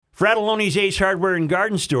Frattallone's Ace Hardware and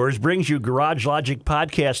Garden Stores brings you Garage Logic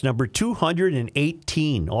podcast number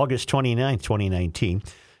 218, August 29th, 2019.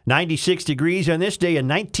 96 degrees on this day in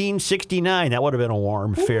 1969. That would have been a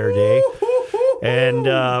warm, fair day.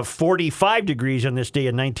 And 45 degrees on this day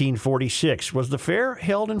in 1946. Was the fair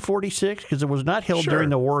held in 46? Because it was not held during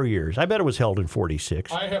the war years. I bet it was held in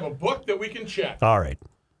 46. I have a book that we can check. All right.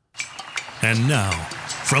 And now,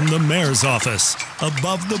 from the mayor's office,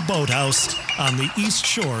 above the boathouse on the east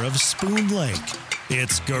shore of Spoon Lake,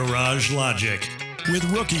 it's Garage Logic with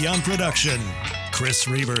Rookie on production, Chris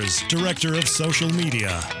Reavers, director of social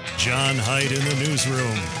media, John Hyde in the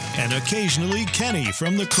newsroom, and occasionally Kenny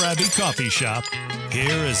from the Krabby Coffee Shop.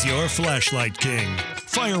 Here is your flashlight king,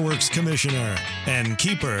 fireworks commissioner, and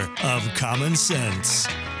keeper of common sense,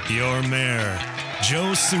 your mayor,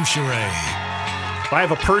 Joe Soucheray. I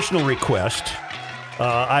have a personal request.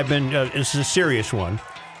 This is a serious one.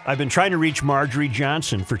 I've been trying to reach Marjorie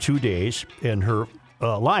Johnson for 2 days, and her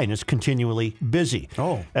line is continually busy.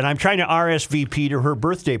 Oh. And I'm trying to RSVP to her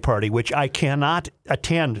birthday party, which I cannot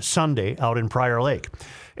attend Sunday out in Prior Lake.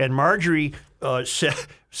 And Marjorie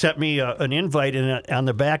sent me an invite, and on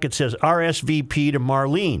the back it says RSVP to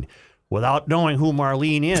Marlene, without knowing who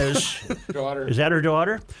Marlene is. Daughter. Is that her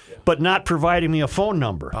daughter? But not providing me a phone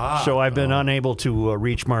number. So I've been unable to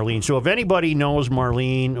reach Marlene. So if anybody knows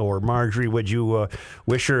Marlene or Marjorie, would you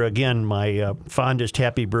wish her again my fondest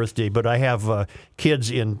happy birthday? But I have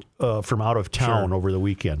kids in from out of town over the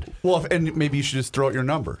weekend. Well, and maybe you should just throw out your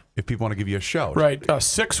number if people want to give you a shout. Right,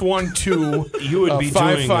 612 You would be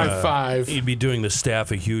 555. you'd be doing the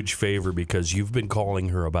staff a huge favor because you've been calling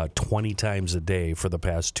her about 20 times a day for the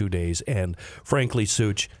past 2 days, and frankly,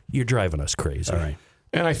 Such, you're driving us crazy. All right.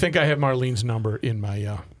 And I think I have Marlene's number in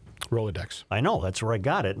my Rolodex. I know. That's where I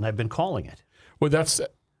got it, and I've been calling it. Well,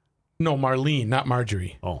 no, Marlene, not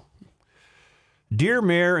Marjorie. Oh. Dear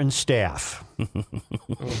Mayor and staff. Oh,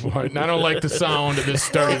 boy, and I don't like the sound of this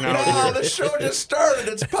starting out Oh, here. the show just started.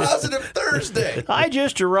 It's Positive Thursday. I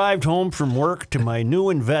just arrived home from work to my new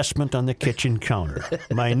investment on the kitchen counter.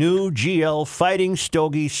 My new GL Fighting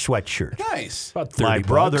Stogie sweatshirt. Nice. About 30 My bucks.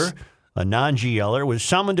 brother, a non-GLer, was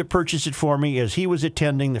summoned to purchase it for me as he was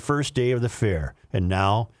attending the first day of the fair. And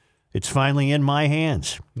now it's finally in my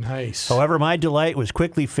hands. Nice. However, my delight was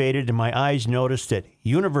quickly faded and my eyes noticed that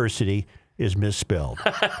university is misspelled.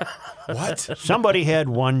 What? Somebody had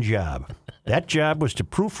one job. That job was to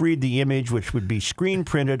proofread the image, which would be screen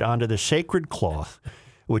printed onto the sacred cloth,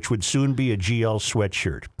 which would soon be a GL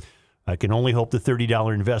sweatshirt. I can only hope the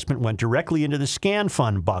 $30 investment went directly into the scan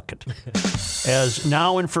fund bucket. As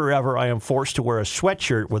now and forever, I am forced to wear a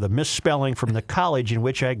sweatshirt with a misspelling from the college in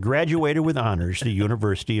which I graduated with honors, the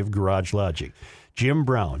University of Garage Logic. Jim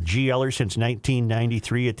Brown, GLer since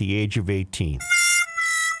 1993 at the age of 18.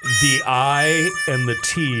 The I and the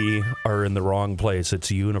T are in the wrong place. It's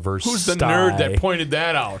universe. Who's the nerd that pointed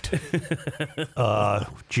that out?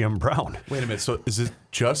 Jim Brown. Wait a minute. So is it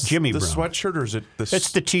just Jimmy the Brown. sweatshirt, or is it the?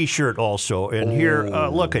 It's the T-shirt also. And here,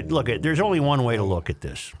 look at. There's only one way to look at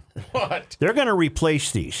this. What? They're going to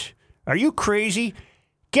replace these. Are you crazy?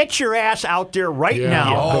 Get your ass out there right Yeah.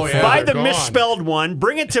 now. Oh, yeah. Buy They're the gone. misspelled one.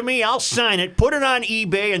 Bring it to me. I'll sign it. Put it on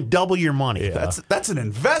eBay and double your money. That's an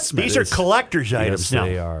investment. These are It's- collector's items now.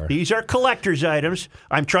 they are. These are collector's items.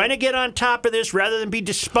 I'm trying to get on top of this rather than be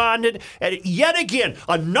despondent. And yet again,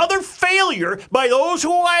 another failure by those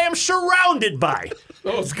who I am surrounded by.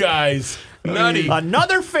 Those guys. Nutty.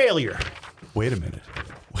 Another failure. Wait a minute.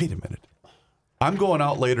 I'm going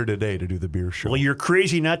out later today to do the beer show. Well, you're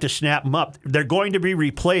crazy not to snap them up. They're going to be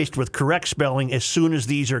replaced with correct spelling as soon as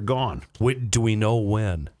these are gone. Do we know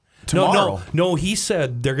when? Tomorrow. No. He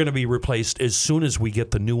said they're going to be replaced as soon as we get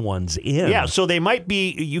the new ones in. Yeah, so they might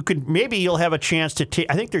be. Maybe you'll have a chance to take.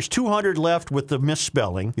 I think there's 200 left with the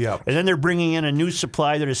misspelling. Yeah. And then they're bringing in a new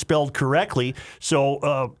supply that is spelled correctly.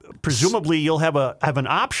 So presumably you'll have an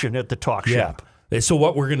option at the talk shop. So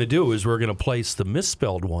what we're going to do is we're going to place the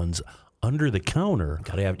misspelled ones under the counter.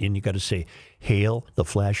 And you got to say, "Hail the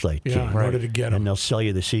Flashlight King," Yeah, in order to get and them. they'll sell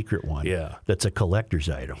you the secret one. Yeah. That's a collector's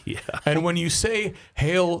item. Yeah. And when you say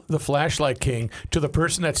 "Hail the Flashlight King" to the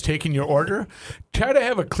person that's taking your order, try to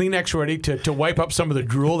have a Kleenex ready to wipe up some of the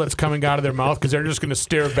drool that's coming out of their mouth because they're just going to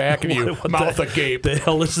stare back at you, mouth agape. The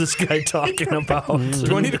hell is this guy talking about?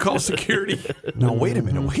 Do I need to call security? No, wait a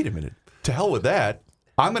minute. To hell with that.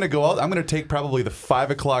 I'm going to go out. I'm going to take probably the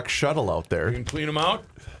 5 o'clock shuttle out there. You can clean them out.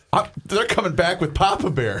 They're coming back with Papa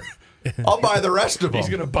Bear. I'll buy the rest of them. He's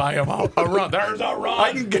going to buy them out. A run. There's a run.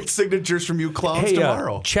 I can get signatures from you clowns Hey,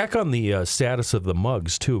 tomorrow. check on the status of the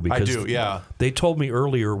mugs, too, because do, yeah. They told me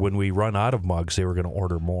earlier when we run out of mugs, they were going to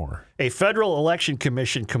order more. A Federal Election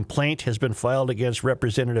Commission complaint has been filed against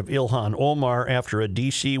Representative Ilhan Omar after a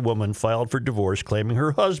D.C. woman filed for divorce claiming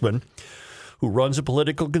her husband, who runs a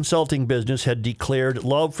political consulting business, had declared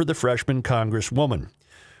love for the freshman congresswoman.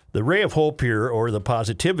 The ray of hope here, or the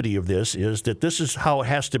positivity of this, is that this is how it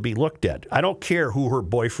has to be looked at. I don't care who her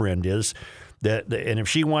boyfriend is, and if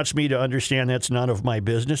she wants me to understand that's none of my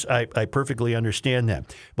business, I perfectly understand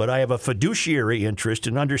that. But I have a fiduciary interest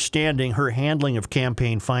in understanding her handling of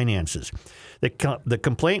campaign finances. The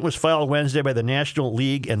complaint was filed Wednesday by the National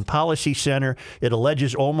Legal and Policy Center. It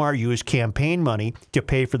alleges Omar used campaign money to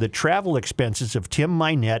pay for the travel expenses of Tim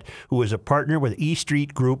Minette, who is a partner with E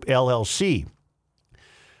Street Group, LLC.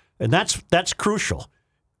 And that's crucial.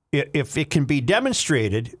 If it can be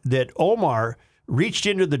demonstrated that Omar reached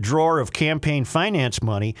into the drawer of campaign finance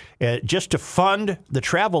money just to fund the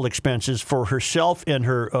travel expenses for herself and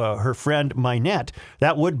her friend Minette,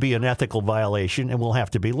 that would be an ethical violation and will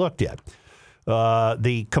have to be looked at.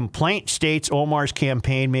 The complaint states Omar's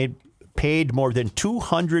campaign paid more than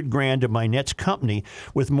 $200,000 to Minette's company,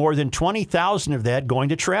 with more than $20,000 of that going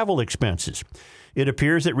to travel expenses. It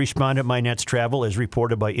appears that respondent Minette's travel, as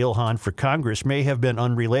reported by Ilhan for Congress, may have been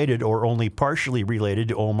unrelated or only partially related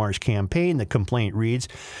to Omar's campaign. The complaint reads,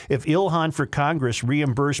 if Ilhan for Congress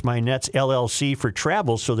reimbursed Minette's LLC for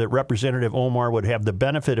travel so that Representative Omar would have the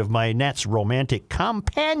benefit of Minette's romantic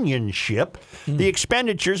companionship, the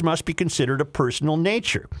expenditures must be considered of personal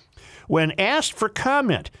nature. When asked for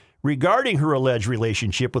comment regarding her alleged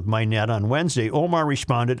relationship with Minette on Wednesday, Omar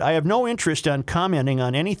responded, I have no interest in commenting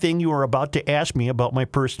on anything you are about to ask me about my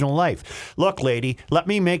personal life. Look, lady, let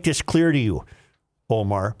me make this clear to you,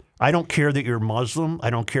 Omar. I don't care that you're Muslim.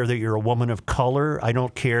 I don't care that you're a woman of color. I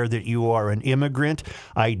don't care that you are an immigrant.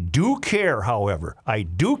 I do care, however. I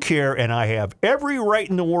do care, and I have every right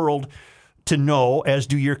in the world to know, as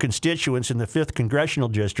do your constituents in the 5th Congressional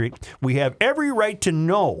District, we have every right to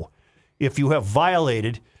know if you have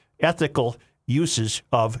violated ethical uses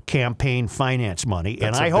of campaign finance money.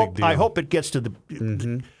 That's and I hope it gets to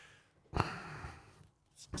the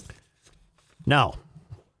Now,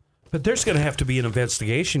 But there's going to have to be an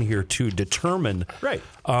investigation here to determine. Right.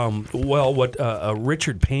 What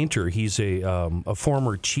Richard Painter, he's a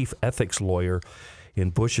former chief ethics lawyer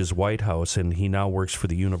in Bush's White House, and he now works for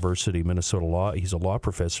the University of Minnesota Law. He's a law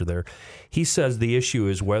professor there. He says the issue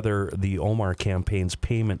is whether the Omar campaign's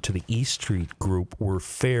payment to the E Street Group were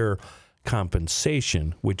fair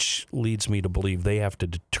compensation, which leads me to believe they have to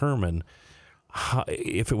determine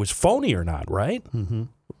if it was phony or not, right? Mm-hmm.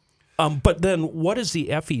 But then what is the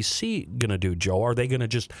FEC going to do, Joe? Are they going to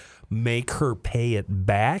just make her pay it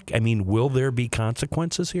back? I mean, will there be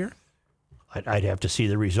consequences here? I'd have to see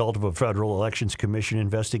the result of a Federal Elections Commission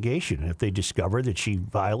investigation. If they discover that she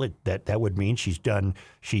violated that would mean she's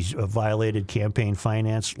violated campaign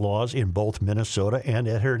finance laws in both Minnesota and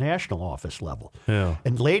at her national office level. Yeah.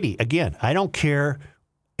 And lady, again, I don't care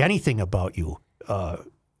anything about you.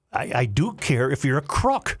 I do care if you're a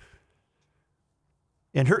crook.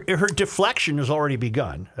 And her deflection has already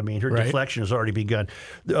begun. I mean, her deflection has already begun.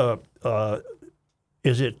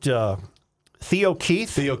 Is it Theo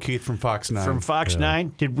Keith? Theo Keith from Fox 9. From Fox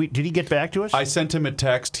 9. Did he get back to us? I sent him a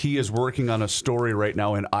text. He is working on a story right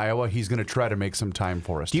now in Iowa. He's going to try to make some time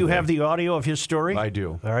for us. Do you have the audio of his story? I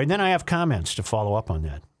do. All right, then I have comments to follow up on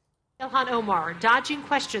that. Ilhan Omar dodging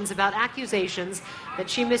questions about accusations that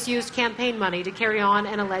she misused campaign money to carry on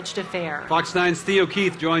an alleged affair. Fox 9's Theo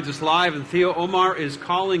Keith joins us live, and Theo, Omar is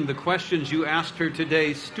calling the questions you asked her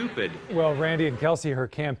today stupid. Well, Randy and Kelsey, her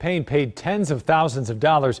campaign paid tens of thousands of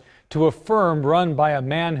dollars to a firm run by a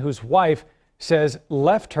man whose wife says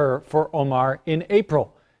left her for Omar in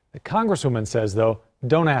April. The Congresswoman says, though,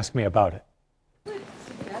 don't ask me about it.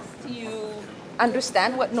 Yes, do you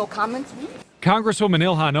understand what no comments mean? Congresswoman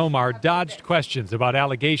Ilhan Omar dodged questions about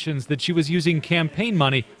allegations that she was using campaign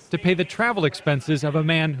money to pay the travel expenses of a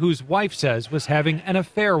man whose wife says was having an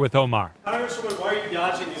affair with Omar. Congresswoman, why are you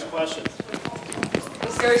dodging these questions?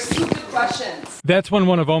 These very stupid questions. That's when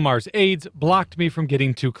one of Omar's aides blocked me from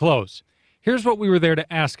getting too close. Here's what we were there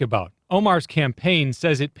to ask about. Omar's campaign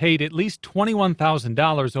says it paid at least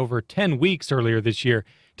 $21,000 over 10 weeks earlier this year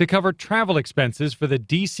to cover travel expenses for the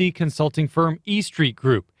D.C. consulting firm E Street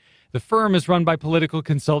Group. The firm is run by political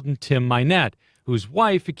consultant Tim Minette, whose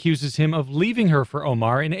wife accuses him of leaving her for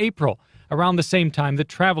Omar in April, around the same time the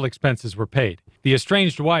travel expenses were paid. The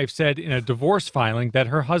estranged wife said in a divorce filing that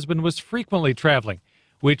her husband was frequently traveling.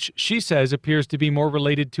 which she says appears to be more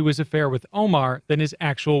related to his affair with Omar than his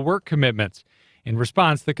actual work commitments. In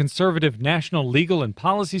response, the conservative National Legal and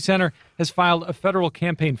Policy Center has filed a federal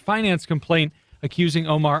campaign finance complaint accusing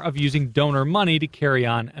Omar of using donor money to carry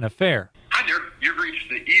on an affair. Hi there, you've reached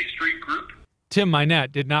the E Street Group. Tim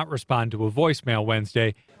Minette did not respond to a voicemail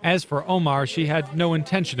Wednesday. As for Omar, she had no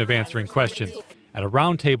intention of answering questions. At a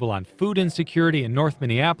roundtable on food insecurity in North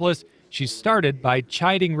Minneapolis, she started by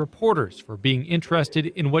chiding reporters for being interested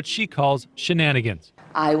in what she calls shenanigans.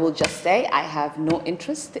 I will just say I have no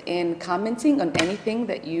interest in commenting on anything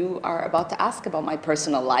that you are about to ask about my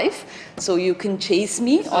personal life, so you can chase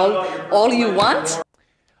me all you want.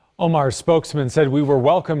 Omar's spokesman said we were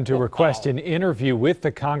welcome to request an interview with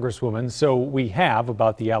the Congresswoman, so we have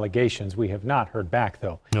about the allegations. We have not heard back,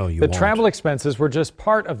 though. No, you The won't. travel expenses were just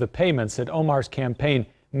part of the payments that Omar's campaign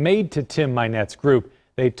made to Tim Minette's group.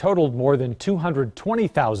 They totaled more than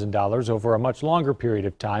 $220,000 over a much longer period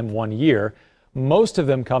of time, 1 year, most of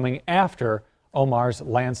them coming after Omar's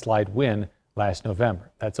landslide win last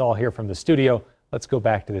November. That's all here from the studio. Let's go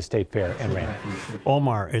back to the State Fair and Randy.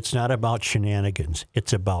 Omar, it's not about shenanigans.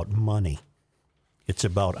 It's about money. It's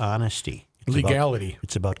about honesty. Legality.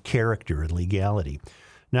 It's about character and legality.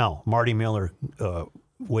 Now, Marty Miller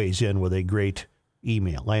weighs in with a great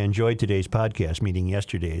email. I enjoyed today's podcast, meaning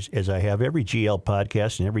yesterday's, as I have every GL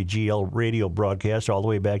podcast and every GL radio broadcast all the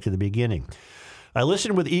way back to the beginning. I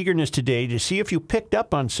listened with eagerness today to see if you picked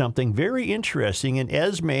up on something very interesting in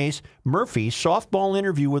Esme Murphy's softball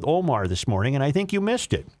interview with Omar this morning, and I think you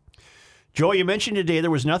missed it. Joe, you mentioned today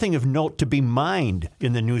there was nothing of note to be mined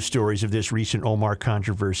in the news stories of this recent Omar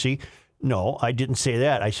controversy. No, I didn't say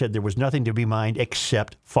that. I said there was nothing to be mined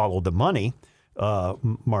except follow the money,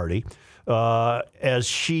 Marty, as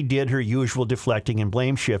she did her usual deflecting and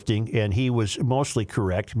blame shifting, and he was mostly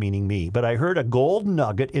correct, meaning me. But I heard a gold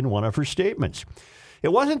nugget in one of her statements.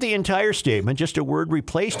 It wasn't the entire statement, just a word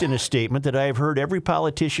replaced in a statement that I have heard every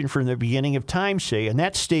politician from the beginning of time say, and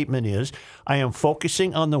that statement is, I am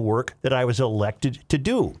focusing on the work that I was elected to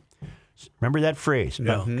do. Remember that phrase?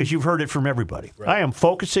 Because you've heard it from everybody. Right. I am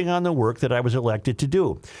focusing on the work that I was elected to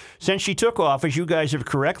do. Since she took office, you guys have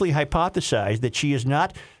correctly hypothesized that she is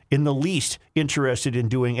not in the least interested in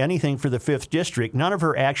doing anything for the 5th District. None of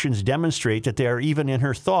her actions demonstrate that they are even in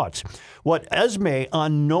her thoughts. What Esme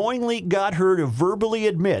unknowingly got her to verbally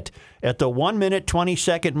admit at the 1 minute,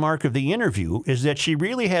 20-second mark of the interview is that she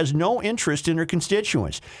really has no interest in her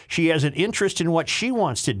constituents. She has an interest in what she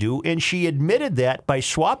wants to do, and she admitted that by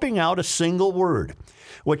swapping out a single word.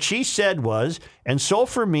 What she said was, and so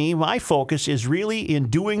for me, my focus is really in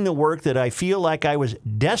doing the work that I feel like I was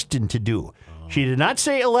destined to do. She did not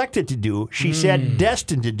say elected to do. She said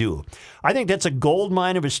destined to do. I think that's a gold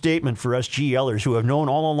mine of a statement for us GLers who have known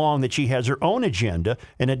all along that she has her own agenda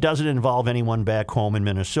and it doesn't involve anyone back home in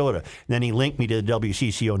Minnesota. And then he linked me to the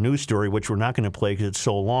WCCO news story, which we're not going to play because it's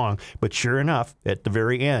so long. But sure enough, at the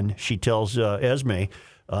very end, she tells Esme,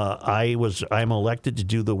 I'm elected to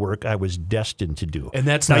do the work I was destined to do. And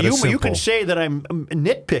that's now, not you can say that I'm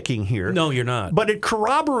nitpicking here. No, you're not. But it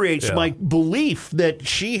corroborates my belief that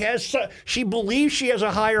she believes she has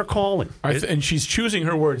a higher calling. And she's choosing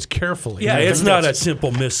her words carefully. Yeah, it's not a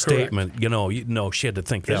simple misstatement. Correct. No, she had to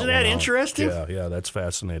think that. Isn't that interesting? Yeah, that's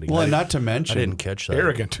fascinating. Well, and not to mention, I didn't catch that.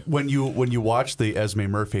 Arrogant. When you watch the Esme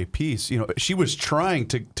Murphy piece, she was trying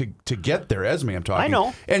to get there. Esme, I'm talking. I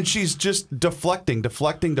know. And she's just deflecting.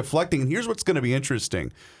 And here's what's going to be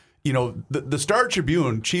interesting. The Star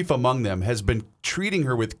Tribune, chief among them, has been treating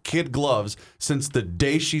her with kid gloves since the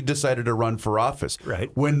day she decided to run for office.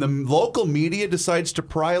 Right. When the local media decides to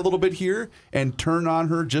pry a little bit here and turn on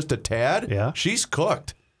her just a tad, she's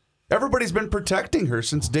cooked. Everybody's been protecting her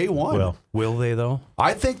since day one. Well, will they, though?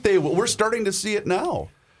 I think they will. We're starting to see it now.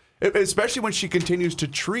 Especially when she continues to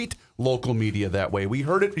treat local media that way. We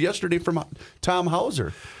heard it yesterday from Tom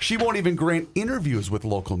Hauser. She won't even grant interviews with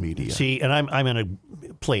local media. See, and I'm going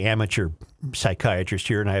to play amateur psychiatrist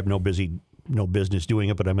here, and I have no business doing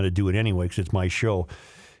it, but I'm going to do it anyway because it's my show.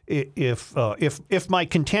 If my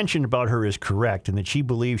contention about her is correct, and that she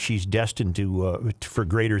believes she's destined for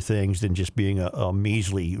greater things than just being a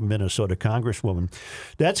measly Minnesota congresswoman,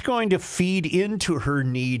 that's going to feed into her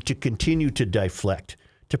need to continue to deflect,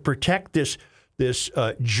 to protect this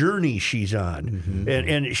journey she's on. Mm-hmm.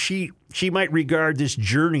 And she might regard this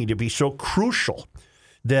journey to be so crucial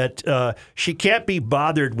that she can't be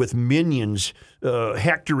bothered with minions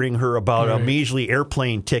hectoring her about a measly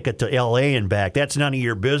airplane ticket to L.A. and back. That's none of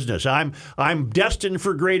your business. I'm destined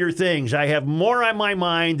for greater things. I have more on my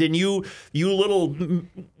mind than you little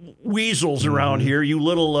weasels around here. You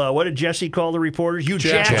little, what did Jesse call the reporters? You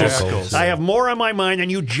jackals. I have more on my mind than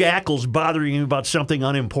you jackals bothering me about something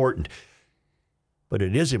unimportant. But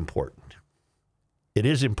it is important. It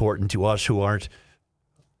is important to us who aren't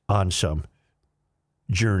on some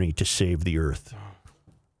journey to save the earth.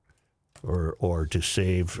 Or to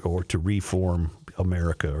save or to reform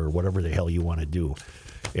America or whatever the hell you want to do.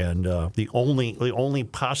 And the only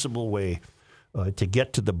possible way to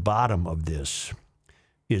get to the bottom of this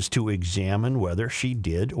is to examine whether she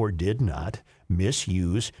did or did not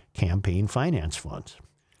misuse campaign finance funds.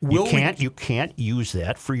 You can't use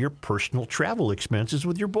that for your personal travel expenses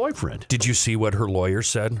with your boyfriend. Did you see what her lawyer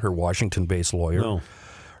said, her Washington-based lawyer? No.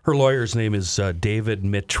 Her lawyer's name is David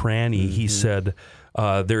Mitrani. He said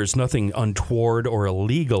there is nothing untoward or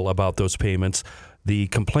illegal about those payments. The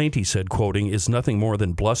complaint, he said, quoting, is nothing more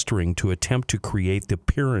than blustering to attempt to create the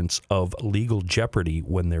appearance of legal jeopardy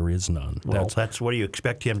when there is none. Well, that's what do you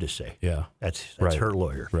expect him to say? Yeah. That's right. Her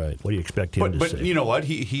lawyer. Right. What do you expect him to say? But you know what?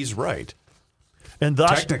 He's right. And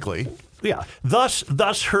thus, technically. Yeah. Thus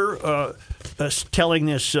her telling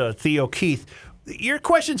this Theo Keith, your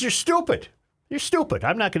questions are stupid. You're stupid.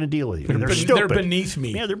 I'm not going to deal with you. They're stupid. They're beneath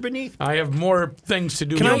me. Yeah, they're beneath me. I have more things to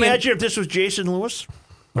do. Can you imagine if this was Jason Lewis?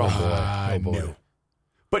 Oh, boy. No.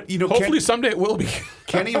 But hopefully someday it will be.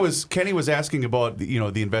 Kenny was asking about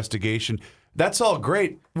the investigation. That's all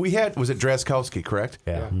great. Was it Drazkowski, correct?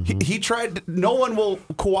 Yeah. He tried. No one will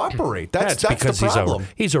cooperate. That's because the problem.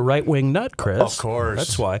 He's a right-wing nut, Chris. Of course.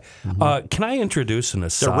 That's why. Can I introduce an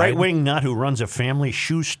aside? The right-wing nut who runs a family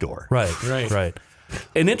shoe store. Right.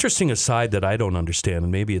 An interesting aside that I don't understand,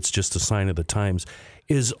 and maybe it's just a sign of the times,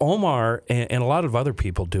 is Omar, and a lot of other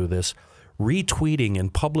people do this, retweeting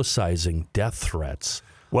and publicizing death threats.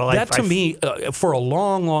 Well, that to me, for a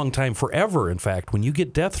long, long time, forever, in fact, when you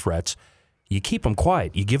get death threats, you keep them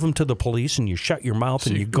quiet. You give them to the police and you shut your mouth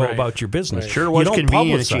and you go about your business. Sure was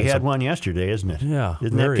convenient that she had one yesterday, isn't it? Yeah.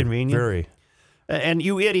 Isn't that convenient? Very. And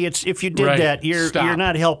you idiots, if you did that, you're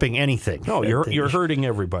not helping anything. No, you're hurting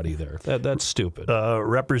everybody there. That's stupid.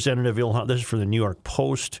 Representative Ilhan, this is from the New York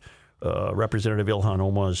Post. Representative Ilhan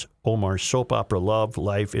Omar's soap opera Love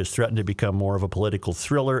Life is threatened to become more of a political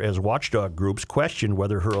thriller as watchdog groups question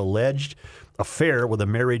whether her alleged affair with a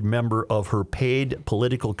married member of her paid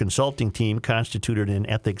political consulting team constituted an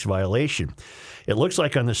ethics violation. It looks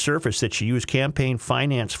like on the surface that she used campaign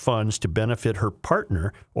finance funds to benefit her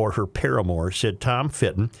partner or her paramour, said Tom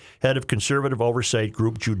Fitton, head of conservative oversight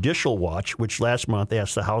group Judicial Watch, which last month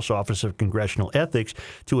asked the House Office of Congressional Ethics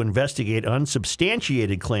to investigate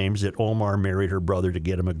unsubstantiated claims that Omar married her brother to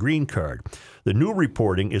get him a green card. The new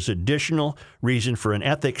reporting is additional reason for an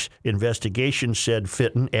ethics investigation, said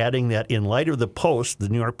Fitton, adding that in light of the Post, the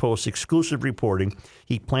New York Post's exclusive reporting,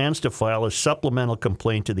 he plans to file a supplemental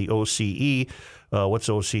complaint to the OCE. What's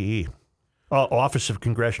OCE? Office of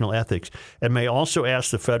Congressional Ethics, and may also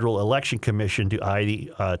ask the Federal Election Commission to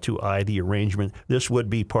eye the arrangement. This would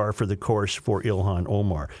be par for the course for Ilhan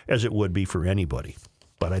Omar, as it would be for anybody.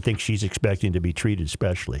 But I think she's expecting to be treated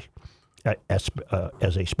specially. As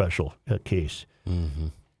a special case. Mm-hmm.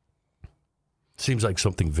 Seems like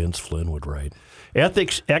something Vince Flynn would write.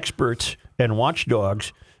 Ethics experts and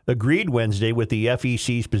watchdogs agreed Wednesday with the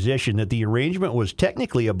FEC's position that the arrangement was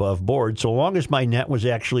technically above board so long as my net was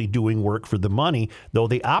actually doing work for the money, though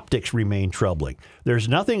the optics remain troubling. There's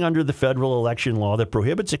nothing under the federal election law that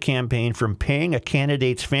prohibits a campaign from paying a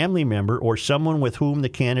candidate's family member or someone with whom the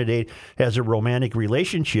candidate has a romantic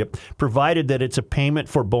relationship, provided that it's a payment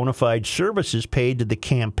for bona fide services paid to the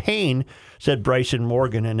campaign, said Bryson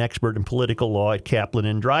Morgan, an expert in political law at Kaplan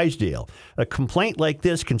and Drysdale. A complaint like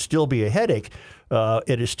this can still be a headache.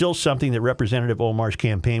 It is still something that Representative Omar's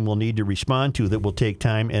campaign will need to respond to that will take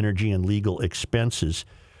time, energy, and legal expenses.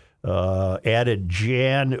 Added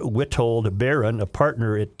Jan Witold Barron, a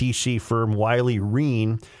partner at D.C. firm Wiley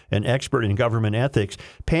Reen, an expert in government ethics.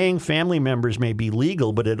 Paying family members may be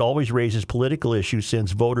legal, but it always raises political issues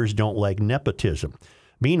since voters don't like nepotism.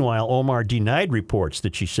 Meanwhile, Omar denied reports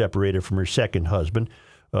that she separated from her second husband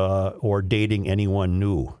or dating anyone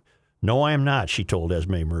new. No, I am not, she told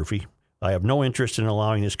Esme Murphy. I have no interest in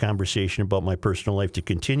allowing this conversation about my personal life to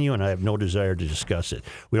continue, and I have no desire to discuss it.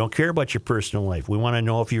 We don't care about your personal life. We want to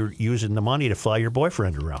know if you're using the money to fly your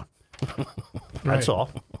boyfriend around. That's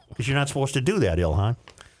all. Because you're not supposed to do that, Ilhan.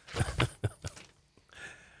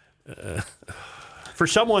 For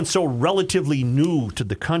someone so relatively new to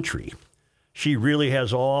the country, she really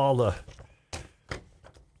has all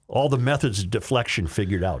all the methods of deflection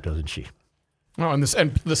figured out, doesn't she? Oh, and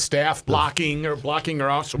the staff blocking her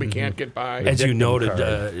off so we can't get by. As you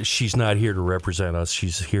noted, she's not here to represent us.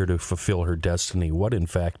 She's here to fulfill her destiny. What, in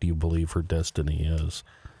fact, do you believe her destiny is?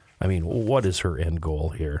 I mean, what is her end goal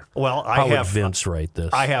here? Well, How would Vince write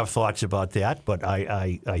this? I have thoughts about that, but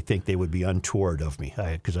I think they would be untoward of me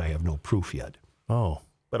because I have no proof yet. Oh.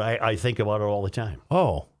 But I think about it all the time.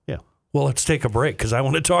 Oh. Yeah. Well, let's take a break because I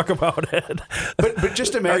want to talk about it. But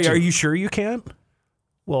just imagine. Are you sure you can't?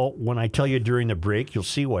 Well, when I tell you during the break, you'll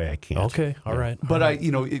see why I can't. Okay, all right. But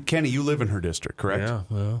Kenny, you live in her district, correct? Yeah.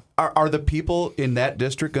 Well. Are the people in that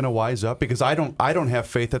district going to wise up? Because I don't have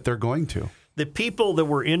faith that they're going to. The people that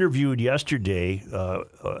were interviewed yesterday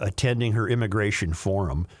attending her immigration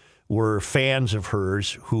forum were fans of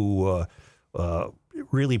hers who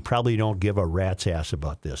really probably don't give a rat's ass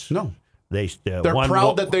about this. No. They're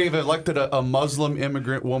proud that they've elected a Muslim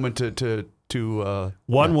immigrant woman to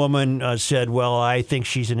One woman said, well, I think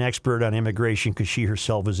she's an expert on immigration because she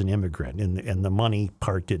herself is an immigrant, and the money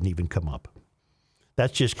part didn't even come up.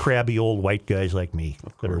 That's just crabby old white guys like me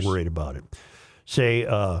that are worried about it. Say,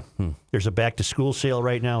 there's a back-to-school sale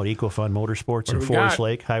right now at EcoFun Motorsports in Forest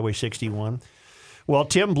Lake, Highway 61. Well,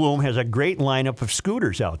 Tim Bloom has a great lineup of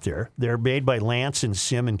scooters out there. They're made by Lance and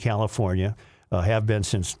Sim in California, have been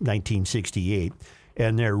since 1968.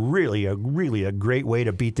 And they're really a great way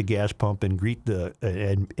to beat the gas pump and beat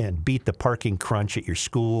the parking crunch at your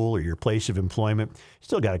school or your place of employment.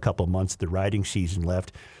 Still got a couple of months of the riding season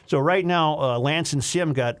left. So right now, Lance and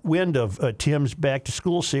Sim got wind of Tim's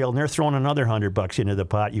back-to-school sale, and they're throwing another $100 into the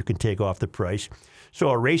pot you can take off the price. So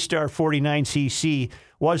a Raystar 49cc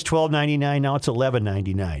was $12.99, now it's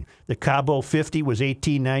 $11.99. The Cabo 50 was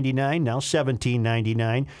 $18.99, now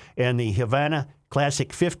 $17.99. And the Havana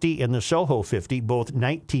Classic 50 and the Soho 50, both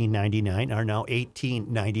 $19.99, are now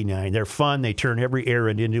 $18.99. They're fun. They turn every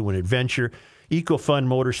errand into an adventure. EcoFun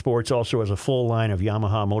Motorsports also has a full line of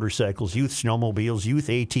Yamaha motorcycles, youth snowmobiles, youth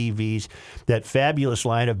ATVs, that fabulous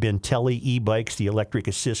line of Bentelli e-bikes, the electric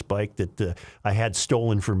assist bike that I had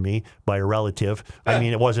stolen from me by a relative. I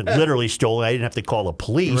mean, it wasn't literally stolen. I didn't have to call the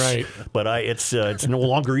police. Right. But it's no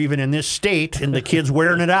longer even in this state, and the kid's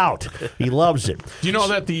wearing it out. He loves it. Do you know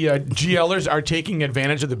that the GLers are taking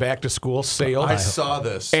advantage of the back-to-school sale? I saw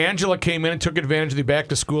this. Angela came in and took advantage of the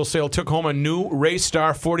back-to-school sale, took home a new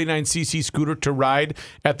Raystar 49cc scooter to ride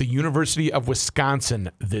at the University of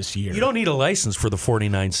Wisconsin this year. You don't need a license for the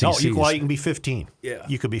 49cc. No, you can be 15. Yeah.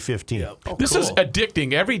 You could be 15. Yeah. Oh, This is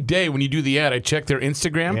addicting. Every day when you do the ad, I check their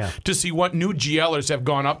Instagram to see what new GLers have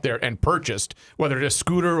gone up there and purchased, whether it's a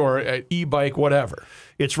scooter or an e-bike, whatever.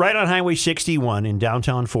 It's right on Highway 61 in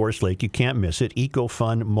downtown Forest Lake. You can't miss it.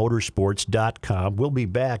 EcoFunMotorsports.com. We'll be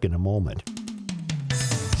back in a moment.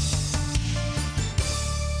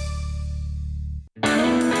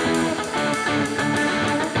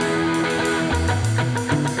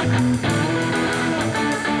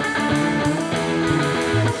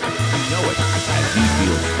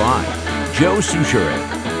 Fine. Joe Souchere.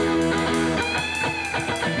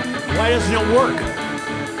 Why doesn't it work?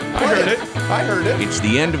 I heard it. It's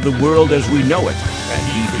the end of the world as we know it,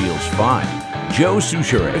 and he feels fine. Joe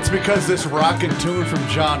Souchere. It's because this rockin' tune from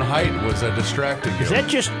John Haidt was distracting you. Is that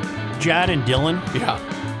just John and Dylan? Yeah.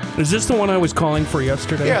 Is this the one I was calling for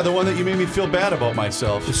yesterday? Yeah, the one that you made me feel bad about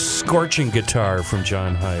myself. The scorching guitar from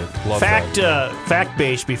John Haidt. Love that.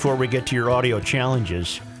 Fact-based before we get to your audio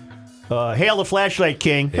challenges. Hail the Flashlight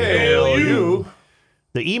King. Hail you.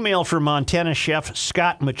 The email from Montana chef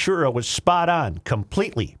Scott Matura was spot on,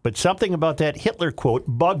 completely. But something about that Hitler quote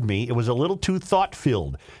bugged me. It was a little too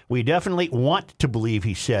thought-filled. We definitely want to believe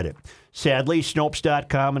he said it. Sadly,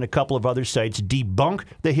 Snopes.com and a couple of other sites debunk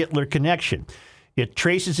the Hitler connection. It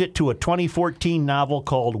traces it to a 2014 novel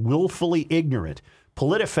called Willfully Ignorant.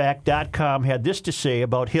 PolitiFact.com had this to say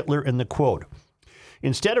about Hitler in the quote.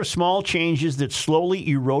 Instead of small changes that slowly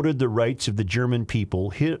eroded the rights of the German people,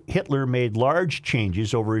 Hitler made large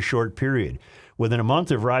changes over a short period. Within a month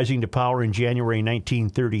of rising to power in January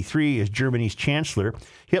 1933 as Germany's chancellor,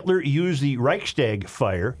 Hitler used the Reichstag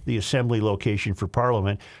fire, the assembly location for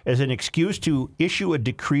parliament, as an excuse to issue a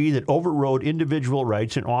decree that overrode individual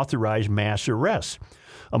rights and authorized mass arrests.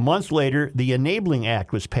 A month later, the Enabling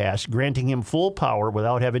Act was passed, granting him full power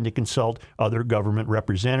without having to consult other government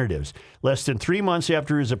representatives. Less than 3 months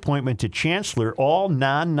after his appointment to chancellor, all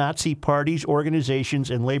non-Nazi parties, organizations,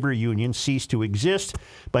 and labor unions ceased to exist.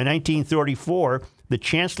 By 1934, the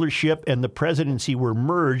chancellorship and the presidency were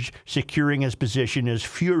merged, securing his position as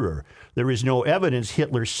Führer. There is no evidence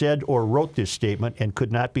Hitler said or wrote this statement and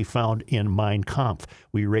could not be found in Mein Kampf.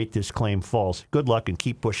 We rate this claim false. Good luck and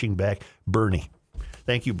keep pushing back. Bernie.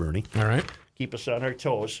 Thank you, Bernie. All right. Keep us on our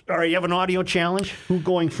toes. All right, you have an audio challenge? Who's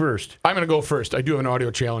going first? I'm going to go first. I do have an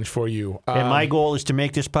audio challenge for you. And my goal is to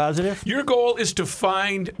make this positive? Your goal is to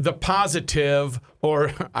find the positive,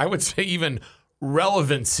 or I would say even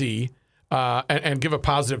relevancy, and give a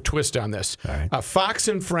positive twist on this. All right. Fox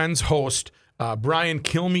and Friends host Brian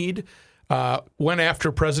Kilmeade went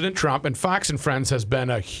after President Trump, and Fox and Friends has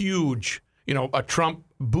been a huge, a Trump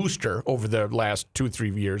booster over the last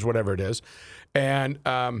 2-3 years, whatever it is. And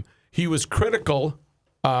he was critical.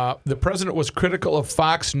 The president was critical of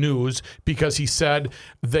Fox News because he said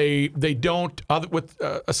they don't,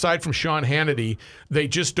 aside from Sean Hannity, they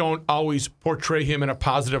just don't always portray him in a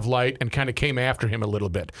positive light, and kind of came after him a little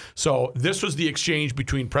bit. So this was the exchange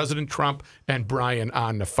between President Trump and Brian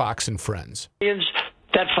on the Fox and Friends.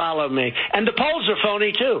 That follow me. And the polls are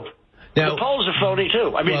phony, too. Now, the polls are phony,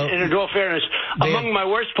 too. I mean, in all fairness, among my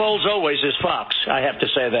worst polls always is Fox. I have to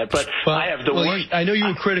say that. But I have the worst. I know you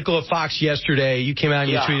were critical of Fox yesterday. You came out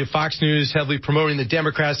and you tweeted Fox News heavily promoting the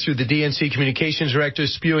Democrats through the DNC communications director,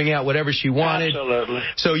 spewing out whatever she wanted. Absolutely.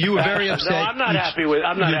 So you were very upset. No, I'm not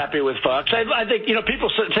happy with Fox. I think,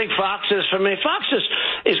 people think Fox is for me. Fox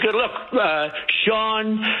is good. Look,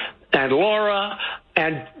 Sean and Laura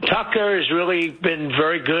and Tucker has really been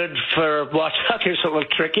very good for, well, Tucker's a little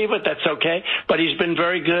tricky, but that's okay. But he's been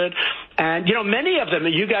very good. And, many of them,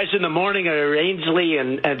 you guys in the morning are Ainsley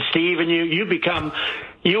and Steve, and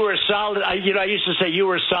you were a solid, I used to say you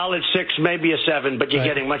were a solid 6, maybe a 7, but you're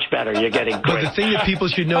getting much better. You're getting great. But the thing that people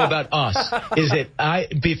should know about us is that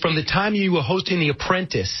from the time you were hosting The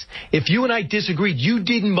Apprentice, if you and I disagreed, you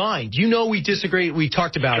didn't mind. We disagreed. We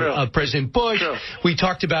talked about President Bush. True. We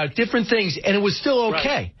talked about different things, and it was still okay.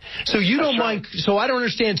 Right. So you don't mind. So I don't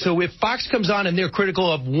understand. So if Fox comes on and they're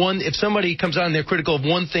critical of if somebody comes on and they're critical of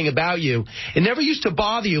one thing about you, it never used to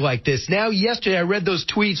bother you like this. Now, yesterday, I read those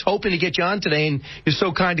tweets hoping to get you on today, and you're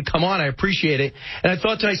so kind to come on. I appreciate it. And I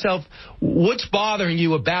thought to myself, what's bothering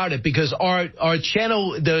you about it? Because our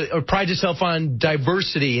channel prides itself on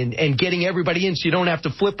diversity and getting everybody in so you don't have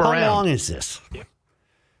to flip around. How long is this?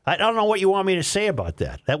 I don't know what you want me to say about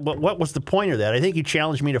that. What was the point of that? I think you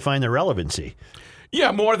challenged me to find the relevancy.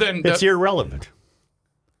 Yeah, more than... It's irrelevant.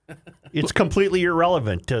 It's completely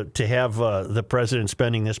irrelevant to have the president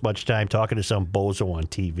spending this much time talking to some bozo on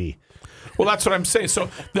TV. Well, that's what I'm saying. So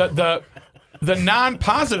the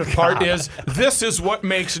non-positive part is this is what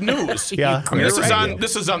makes news. Yeah, I mean,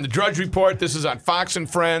 this is on the Drudge Report. This is on Fox and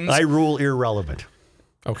Friends. I rule irrelevant.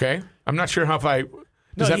 Okay, I'm not sure how if I.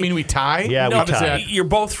 Does that mean we tie? Yeah, we tie. You're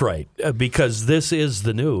both right because this is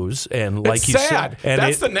the news, and like you said,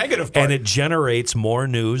 that's the negative part. And it generates more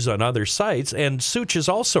news on other sites. And Such is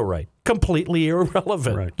also right, completely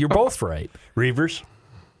irrelevant. Right. You're both right. Reavers,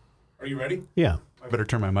 are you ready? Yeah. I better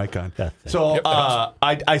turn my mic on. So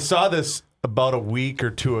I saw this about a week or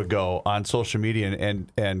two ago on social media,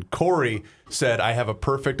 and Corey said, I have a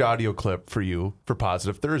perfect audio clip for you for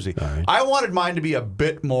Positive Thursday. Right. I wanted mine to be a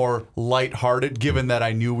bit more lighthearted, given that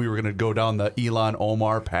I knew we were going to go down the Ilhan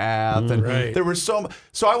Omar path. And there was so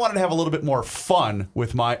I wanted to have a little bit more fun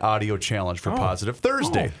with my audio challenge for Positive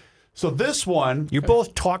Thursday. So this one... You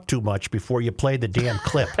both talk too much before you play the damn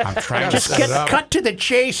clip. I'm trying to just cut to the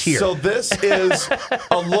chase here. So this is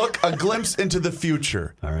a glimpse into the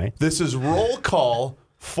future. All right. This is roll call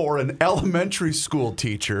for an elementary school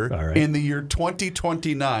teacher in the year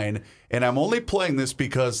 2029. And I'm only playing this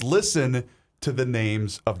because listen to the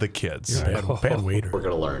names of the kids. Bad waiter. We're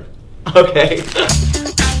going to learn. Okay.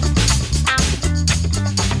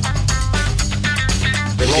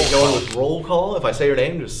 Let's get going with roll call. If I say your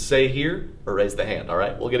name, just say here or raise the hand, all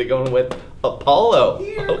right? We'll get it going with Apollo.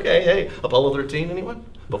 Here. Okay, hey. Apollo 13, anyone?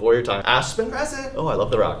 Before your time. Aspen? Present. Oh, I love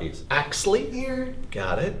the Rockies. Axley? Here.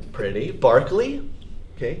 Got it. Pretty. Barkley?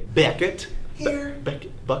 Okay. Beckett? Here.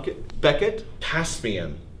 Beckett?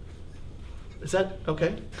 Caspian. Is that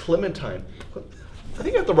okay? Clementine. I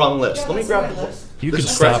think I got the wrong list. Let me grab the list. You can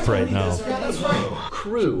stop right now.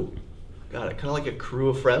 Crew. Got it. Kind of like a crew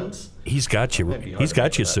of friends. He's got you. He's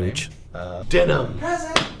got you, Such. Denim.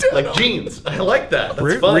 Present. Like jeans. I like that.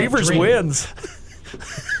 That's fun. Reavers wins.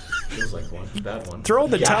 Feels like one. Bad one. Throw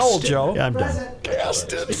the towel, Joe. Yeah, I'm done.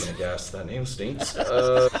 Gaston. Speaking of gas, that name stinks.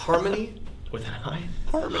 Harmony with an I.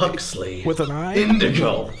 Harmony. Huxley. With an I.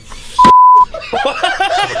 Indigo.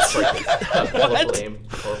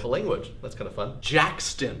 Colorful language. That's kind of fun.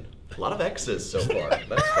 Jackson. A lot of X's so far.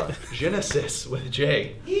 That's fun. Genesis with a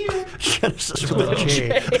J. Here. Genesis with a J.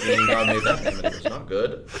 God made that name and it was not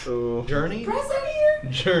good. Journey. Present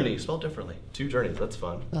here. Journey. Spelled differently. 2 journeys. That's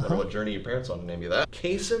fun. I wonder what journey your parents want to name you that.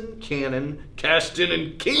 Kaysen, Cannon, Caston,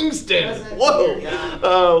 and Kingston. Present.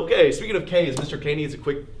 Whoa. Okay. Speaking of K, Mr. K needs a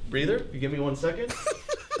quick breather. You give me 1 second.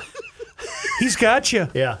 He's got you.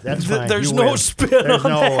 Yeah, that's fine. There's You no win. spin There's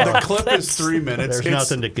on no, that. The clip is 3 minutes. There's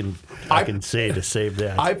nothing that I can say to save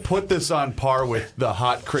that. I put this on par with the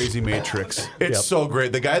Hot Crazy Matrix. It's Yep. so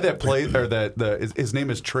great. The guy that played, or his name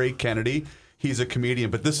is Trey Kennedy. He's a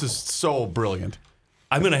comedian, but this is so brilliant.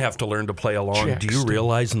 I'm going to have to learn to play along. Do you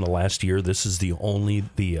realize in the last year this is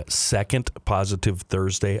the second positive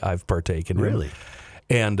Thursday I've partaken in? Really?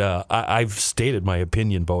 And I've stated my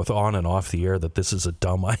opinion both on and off the air that this is a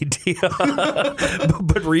dumb idea.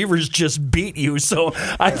 but Reavers just beat you, so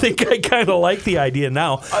I think I kind of like the idea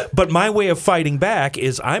now. But my way of fighting back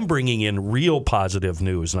is I'm bringing in real positive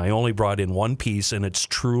news, and I only brought in one piece, and it's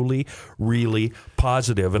truly, really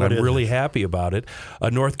positive, and I'm really happy about it.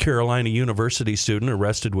 A North Carolina University student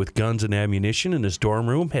arrested with guns and ammunition in his dorm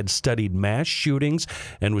room had studied mass shootings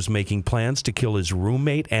and was making plans to kill his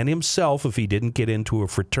roommate and himself if he didn't get into a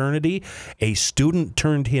fraternity. A student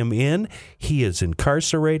turned him in. He is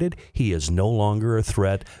incarcerated. He is no longer a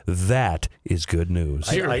threat. That is good news.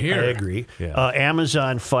 I agree. Yeah.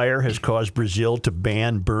 Amazon fire has caused Brazil to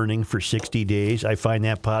ban burning for 60 days. I find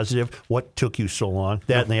that positive. What took you so long?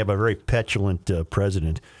 That, and they have a very petulant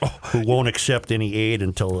president who won't accept any aid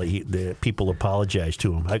until the people apologize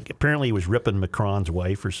to him. Apparently, he was ripping Macron's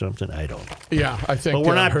wife or something. I don't know. Yeah, I think. But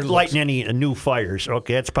we're not lighting any new fires.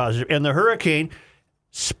 Okay, that's positive. And the hurricane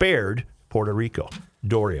spared Puerto Rico,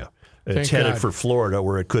 Doria. It's Thank headed God. for Florida,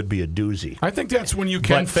 where it could be a doozy. I think that's when you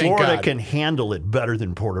can But thank Florida God. can handle it better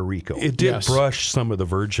than Puerto Rico. It did brush some of the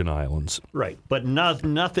Virgin Islands. Right, but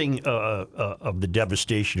nothing of the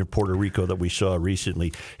devastation of Puerto Rico that we saw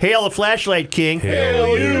recently. Hail the Flashlight King.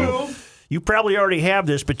 Hail you. You probably already have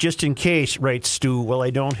this, but just in case, writes Stu, well, I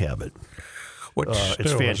don't have it.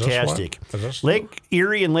 It's fantastic. Lake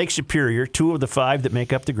Erie and Lake Superior, two of the five that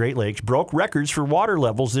make up the Great Lakes, broke records for water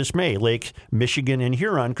levels this May. Lake Michigan and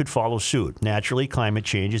Huron could follow suit. Naturally, climate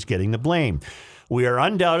change is getting the blame. We are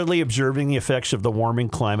undoubtedly observing the effects of the warming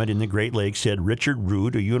climate in the Great Lakes, said Richard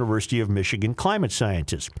Rood, a University of Michigan climate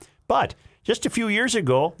scientist. But just a few years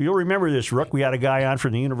ago, you'll remember this, Rook, we had a guy on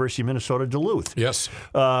from the University of Minnesota Duluth. Yes.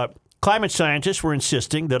 Climate scientists were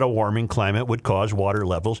insisting that a warming climate would cause water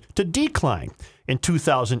levels to decline. In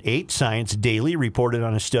 2008, Science Daily reported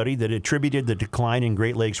on a study that attributed the decline in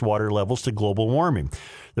Great Lakes water levels to global warming.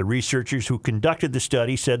 The researchers who conducted the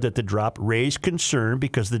study said that the drop raised concern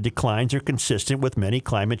because the declines are consistent with many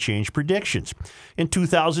climate change predictions. In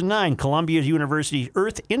 2009, Columbia University's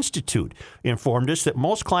Earth Institute informed us that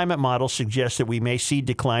most climate models suggest that we may see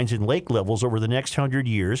declines in lake levels over the next 100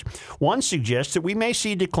 years. One suggests that we may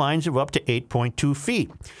see declines of up to 8.2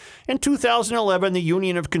 feet. In 2011, the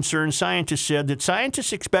Union of Concerned Scientists said that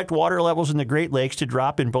scientists expect water levels in the Great Lakes to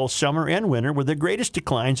drop in both summer and winter, with the greatest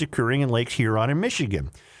declines occurring in Lakes Huron and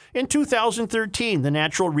Michigan. In 2013, the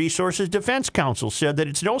Natural Resources Defense Council said that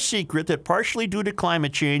it's no secret that partially due to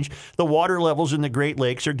climate change, the water levels in the Great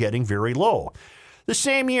Lakes are getting very low. The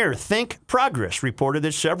same year, Think Progress reported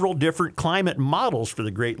that several different climate models for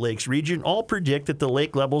the Great Lakes region all predict that the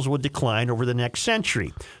lake levels would decline over the next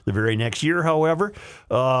century. The very next year, however,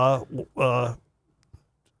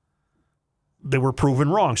 they were proven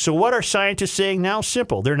wrong. So what are scientists saying now?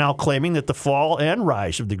 Simple. They're now claiming that the fall and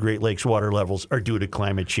rise of the Great Lakes water levels are due to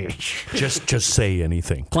climate change. Just say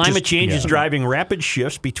anything. Climate change is driving rapid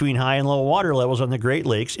shifts between high and low water levels on the Great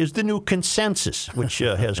Lakes is the new consensus, which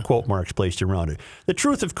has quote marks placed around it. The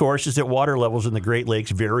truth, of course, is that water levels in the Great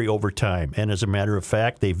Lakes vary over time. And as a matter of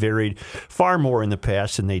fact, they varied far more in the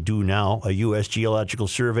past than they do now. A U.S. Geological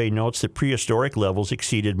Survey notes that prehistoric levels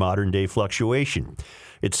exceeded modern-day fluctuation.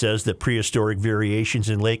 It says that prehistoric variations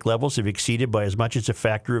in lake levels have exceeded by as much as a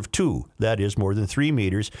factor of 2, that is, more than 3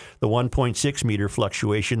 meters, the 1.6 meter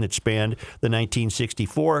fluctuation that spanned the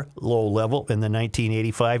 1964 low level and the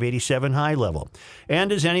 1985-87 high level.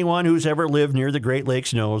 And as anyone who's ever lived near the Great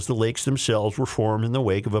Lakes knows, the lakes themselves were formed in the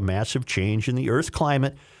wake of a massive change in the Earth's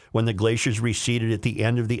climate when the glaciers receded at the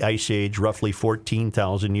end of the Ice Age roughly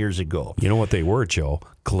 14,000 years ago. You know what they were, Joe?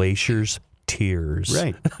 Glaciers. Tears.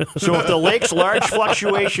 Right. So if the lake's large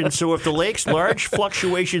fluctuations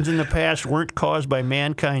in the past weren't caused by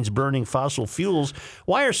mankind's burning fossil fuels,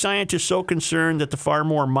 why are scientists so concerned that the far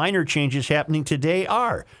more minor changes happening today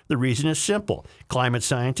are? The reason is simple. Climate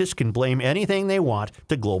scientists can blame anything they want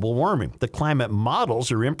to global warming. The climate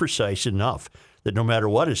models are imprecise enough that no matter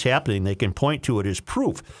what is happening, they can point to it as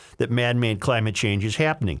proof that man-made climate change is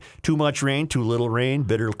happening. Too much rain, too little rain,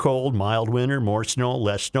 bitter cold, mild winter, more snow,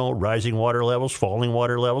 less snow, rising water levels, falling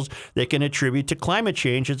water levels. They can attribute to climate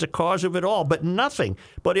change as a cause of it all. But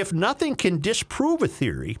if nothing can disprove a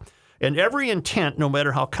theory, and every intent, no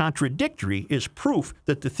matter how contradictory, is proof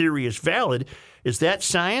that the theory is valid, is that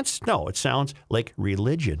science? No, it sounds like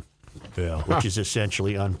religion. which is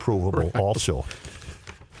essentially unprovable also.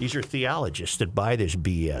 These are theologists that buy this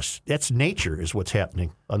BS. That's nature is what's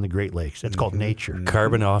happening on the Great Lakes. That's called nature.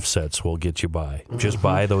 Carbon offsets will get you by. Just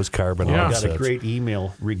buy those carbon offsets. I got a great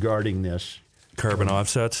email regarding this. Carbon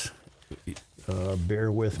offsets?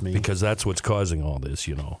 Bear with me. Because that's what's causing all this,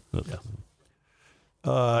 you know.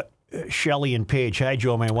 Shelley and Paige. Hi,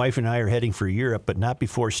 Joe. My wife and I are heading for Europe, but not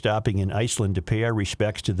before stopping in Iceland to pay our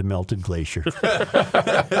respects to the melted glacier. We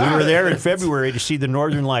were there in February to see the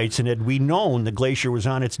Northern Lights, and had we known the glacier was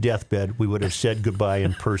on its deathbed, we would have said goodbye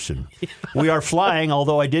in person. We are flying,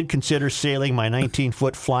 although I did consider sailing my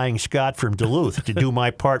 19-foot Flying Scot from Duluth to do my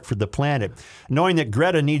part for the planet. Knowing that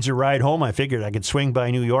Greta needs a ride home, I figured I could swing by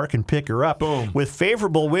New York and pick her up. Boom. With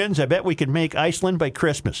favorable winds, I bet we could make Iceland by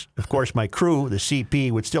Christmas. Of course, my crew, the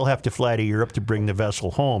CP, would still have to fly to Europe to bring the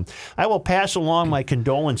vessel home. I will pass along my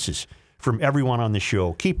condolences from everyone on the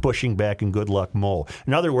show. Keep pushing back and good luck, Mo.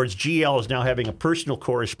 In other words, GL is now having a personal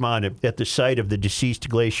correspondent at the site of the deceased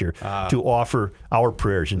glacier to offer our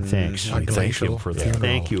prayers and thanks. Thank you for that.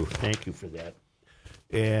 Thank you for that.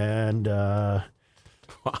 And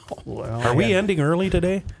well, are we ending early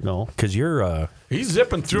today? No, because you're. He's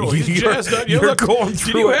zipping through. He's jazzed up. You're going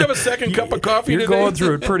through. Did you have a second cup of coffee You're today? going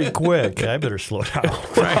through it pretty quick. Yeah, I better slow down.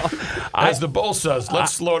 Right. As the bull says,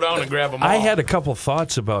 let's slow down and grab them all. I had a couple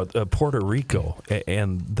thoughts about Puerto Rico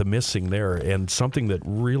and the missing there, and something that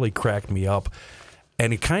really cracked me up,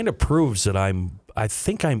 and it kind of proves that I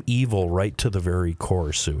think I'm evil right to the very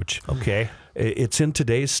core, Such. Okay. It's in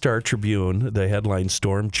today's Star Tribune, the headline,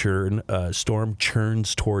 Storm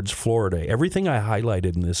churns towards Florida. Everything I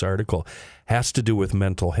highlighted in this article has to do with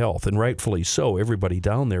mental health, and rightfully so. Everybody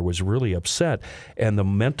down there was really upset, and the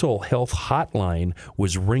mental health hotline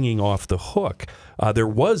was ringing off the hook. There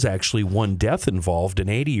was actually one death involved. An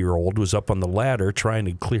 80-year-old was up on the ladder trying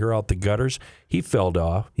to clear out the gutters. He fell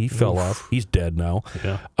off. He's dead now.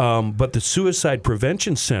 Yeah. But the Suicide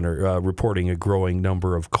Prevention Center reporting a growing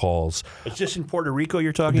number of calls. Is this in Puerto Rico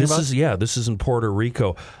you're talking about? This is in Puerto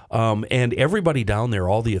Rico. And everybody down there,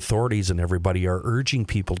 all the authorities and everybody are urging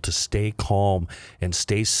people to stay calm and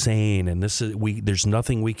stay sane. And there's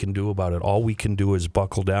nothing we can do about it. All we can do is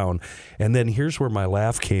buckle down. And then here's where my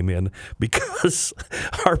laugh came in, because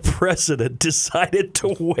our president decided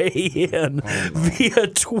to weigh in via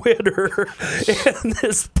Twitter. And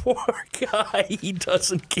this poor guy, he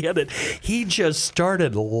doesn't get it. He just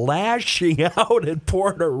started lashing out at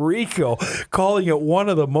Puerto Rico, calling it one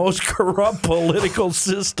of the most corrupt political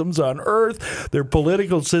systems on earth. Their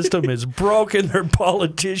political system is broken. Their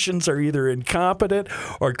politicians are either incompetent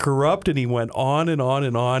or corrupt. And he went on and on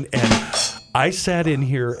and on. And I sat in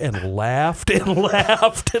here and laughed and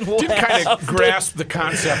laughed and laughed. Didn't kind of grasp the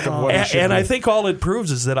concept of what it should and be. I think all it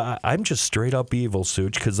proves is that I'm just straight up evil,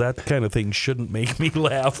 Such, because that kind of thing shouldn't make me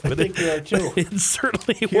laugh. But I think you are too. It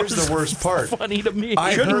certainly Here's was the worst part. funny to me.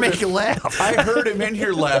 It shouldn't make you laugh. I heard him in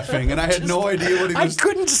here laughing, and I had no idea what he was. I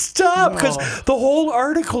couldn't stop because the whole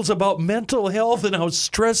article's about mental health and how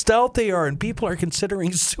stressed out they are, and people are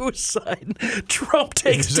considering suicide. Trump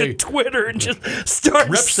takes to Twitter and just starts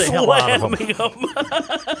Rips the hell out of 'em. slamming them.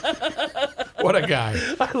 What a guy.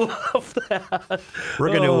 I love that. We're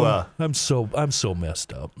going to. I'm so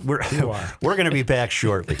messed up. We're going to be back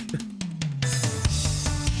shortly.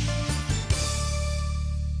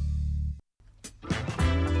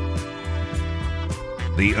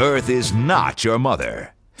 The Earth is not your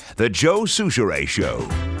mother. The Joe Souchere Show.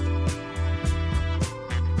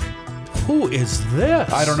 Who is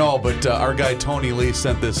this? I don't know, but our guy Tony Lee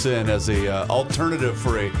sent this in as a alternative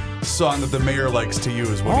for a song that the mayor likes to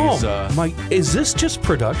use when he's. Is this just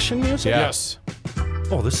production music? Yeah. Yes.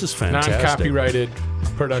 Oh, this is fantastic. Non-copyrighted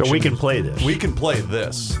production. So we can play this. We can play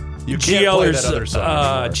this. You can't play that other song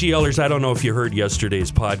anymore. GLers, I don't know if you heard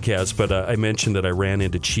yesterday's podcast, but I mentioned that I ran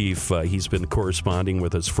into Chief. He's been corresponding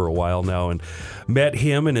with us for a while now, and met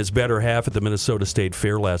him and his better half at the Minnesota State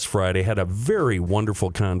Fair last Friday. Had a very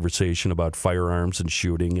wonderful conversation about firearms and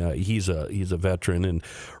shooting. He's a veteran and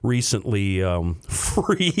recently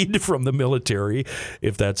freed from the military,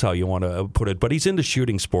 if that's how you want to put it. But he's into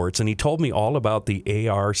shooting sports, and he told me all about the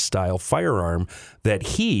AR-style firearm that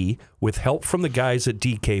he, with help from the guys at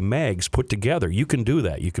DK Mags, put together. You can do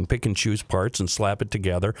that. You can pick and choose parts and slap it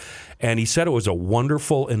together. And he said it was a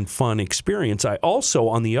wonderful and fun experience. I also,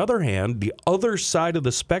 on the other hand, the other side of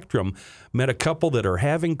the spectrum, met a couple that are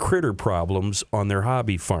having critter problems on their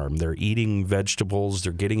hobby farm. They're eating vegetables,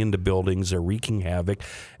 they're getting into buildings, they're wreaking havoc,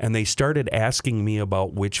 and they started asking me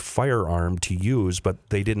about which firearm to use, but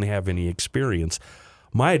they didn't have any experience.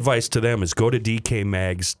 My advice to them is go to DK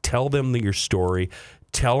Mags, tell them your story,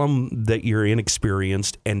 tell them that you're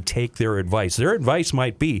inexperienced, and take their advice. Their advice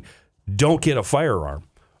might be, don't get a firearm.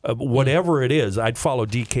 Whatever it is, I'd follow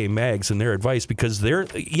DK Mags and their advice because they're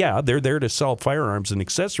there to sell firearms and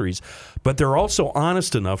accessories, but they're also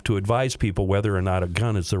honest enough to advise people whether or not a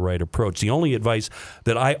gun is the right approach. The only advice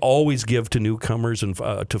that I always give to newcomers and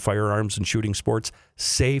to firearms and shooting sports: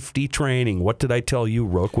 safety training. What did I tell you,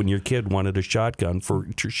 Rook, when your kid wanted a shotgun for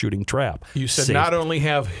shooting trap? You said not only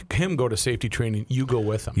have him go to safety training, you go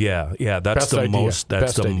with him. Yeah, that's Best the idea. most. That's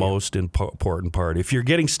Best the idea. most important part. If you're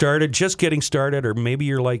just getting started, or maybe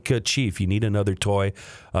you're like Chief, you need another toy,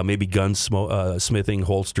 maybe gunsmithing,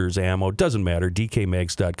 holsters, ammo. Doesn't matter.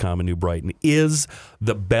 DKMags.com in New Brighton is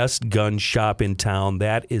the best gun shop in town.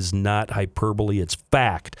 That is not hyperbole; it's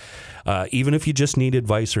fact. Even if you just need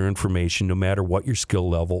advice or information, no matter what your skill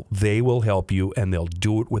level, they will help you, and they'll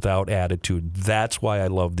do it without attitude. That's why I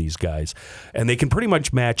love these guys. And they can pretty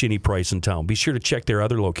much match any price in town. Be sure to check their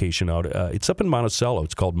other location out. It's up in Monticello.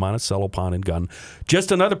 It's called Monticello Pawn and Gun.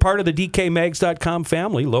 Just another part of the DKMags.com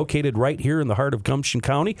family, located right here in the heart of Gumption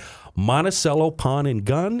County. Monticello Pawn and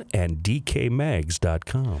Gun and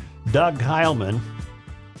DKMags.com. Doug Heilman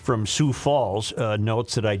from Sioux Falls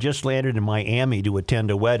notes that I just landed in Miami to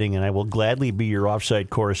attend a wedding, and I will gladly be your offsite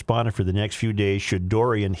correspondent for the next few days should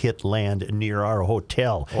Dorian hit land near our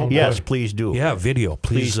hotel. Oh, yes, boy. please do. Yeah, video.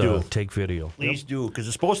 Please do. Take video. Please do, because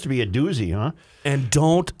it's supposed to be a doozy, huh? And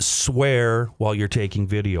don't swear while you're taking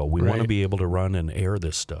video. We want to Right. be able to run and air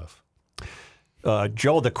this stuff.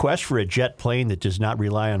 Joe, the quest for a jet plane that does not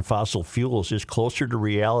rely on fossil fuels is closer to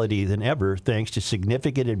reality than ever, thanks to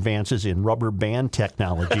significant advances in rubber band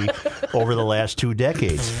technology over the last 2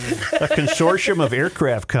 decades. A consortium of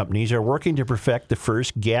aircraft companies are working to perfect the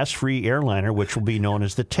first gas-free airliner, which will be known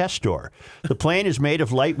as the Testor. The plane is made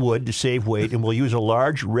of light wood to save weight and will use a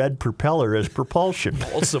large red propeller as propulsion.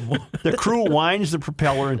 The crew winds the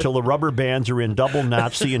propeller until the rubber bands are in double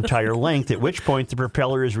knots the entire length, at which point the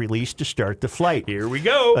propeller is released to start the flight. Here we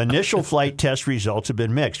go. Initial flight test results have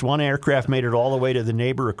been mixed. One aircraft made it all the way to the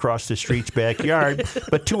neighbor across the street's backyard,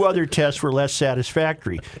 but 2 other tests were less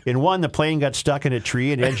satisfactory. In one, the plane got stuck in a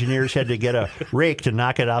tree, and engineers had to get a rake to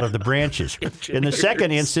knock it out of the branches. In the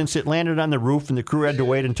second instance, it landed on the roof, and the crew had to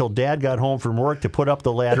wait until Dad got home from work to put up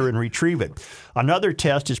the ladder and retrieve it. Another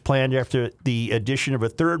test is planned after the addition of a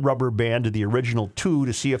third rubber band to the original 2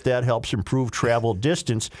 to see if that helps improve travel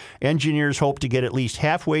distance. Engineers hope to get at least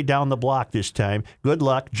halfway down the block this time. Good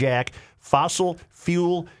luck, Jack, fossil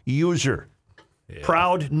fuel user.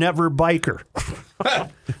 Proud never biker. All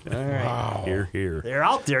right. Wow. Here. They're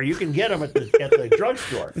out there. You can get them at the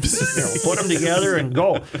drugstore. Put them together and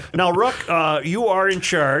go. Now, Rook, you are in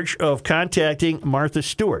charge of contacting Martha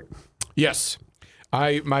Stewart. Yes.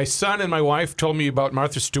 My son and my wife told me about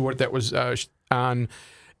Martha Stewart that was on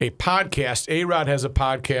a podcast. A-Rod has a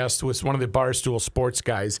podcast with one of the Barstool sports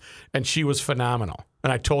guys, and she was phenomenal.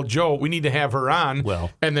 And I told Joe, we need to have her on. Well,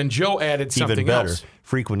 and then Joe added something even better. else.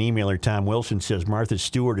 Frequent emailer Tom Wilson says Martha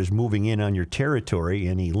Stewart is moving in on your territory,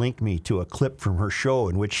 and he linked me to a clip from her show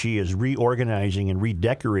in which she is reorganizing and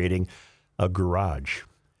redecorating a garage.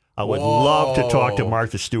 I would love to talk to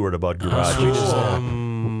Martha Stewart about garages.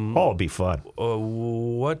 It'd be fun.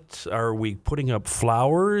 What are we putting up?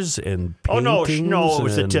 Flowers and Oh, paintings? no, it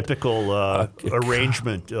was a and- typical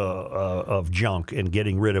arrangement of junk and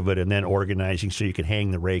getting rid of it and then organizing so you can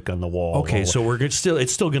hang the rake on the wall. Okay, so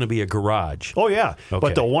it's still going to be a garage. Oh, yeah. Okay.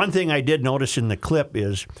 But the one thing I did notice in the clip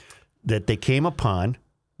is that they came upon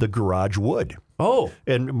the garage wood. Oh.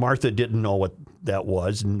 And Martha didn't know what that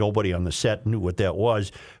was, and nobody on the set knew what that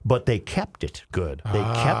was, but they kept it. Good. They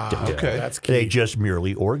kept it. Okay. That's key. They just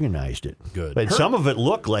merely organized it. Good. And some of it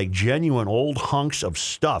looked like genuine old hunks of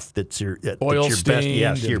stuff that's your Oil that's your best. stained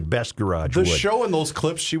Yes, and- your best garage The wood. show and those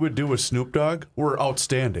clips she would do with Snoop Dogg were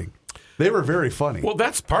outstanding. They were very funny. Well,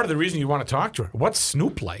 that's part of the reason you want to talk to her. What's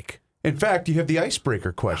Snoop like? In fact, you have the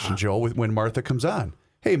icebreaker question, Joe, when Martha comes on.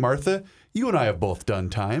 Hey, Martha, you and I have both done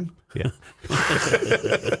time. Yeah.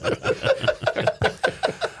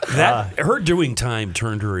 Her doing time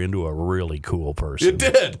turned her into a really cool person. It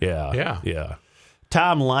did. Yeah.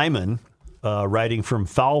 Tom Lyman, writing from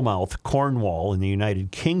Falmouth, Cornwall, in the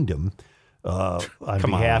United Kingdom, on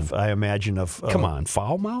behalf, I imagine, of Come on,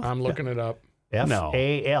 Falmouth? I'm looking it up.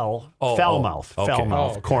 F-A-L, Oh, Falmouth, okay.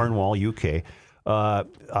 Falmouth, okay. Cornwall, UK,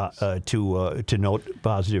 to note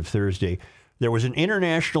Positive Thursday. There was an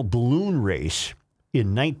international balloon race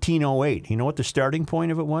in 1908. You know what the starting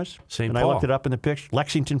point of it was? St. And I Paul. looked it up in the picture.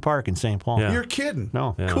 Lexington Park in St. Paul. Yeah. You're kidding.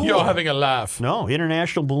 No. Cool. You're having a laugh. No,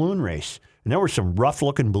 international balloon race. And there were some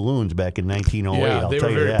rough-looking balloons back in 1908, Yeah, I'll they tell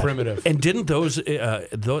were you very that. primitive. And didn't those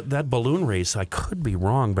that balloon race? I could be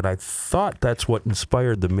wrong, but I thought that's what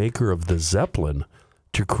inspired the maker of the Zeppelin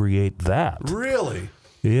to create that. Really?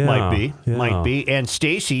 Yeah, Might be. And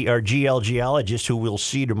Stacy, our GL geologist, who we'll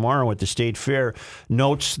see tomorrow at the State Fair,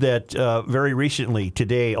 notes that very recently,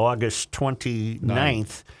 today, August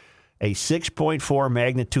 29th, a 6.4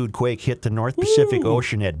 magnitude quake hit the North Pacific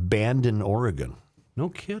Ocean at Bandon, Oregon. No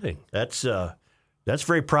kidding. That's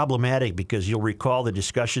very problematic because you'll recall the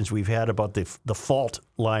discussions we've had about the fault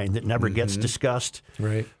line that never gets discussed.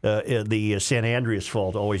 Right. The San Andreas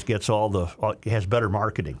fault always gets has better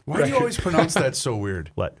marketing. Why do you always pronounce that so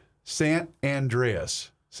weird? What? Sant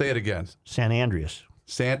Andreas. Say it again. San Andreas.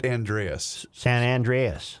 Sant Andreas. San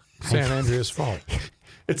Andreas. San Andreas fault.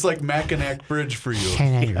 It's like Mackinac Bridge for you.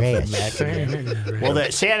 San Andreas. Well,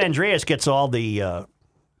 the San Andreas gets all the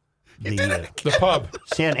pub.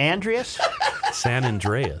 San Andreas? San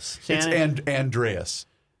Andreas. It's Andreas.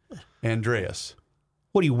 Andreas.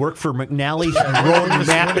 What do you work for McNally's Road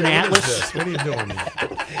Map and Atlas? What are you doing?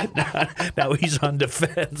 Now he's on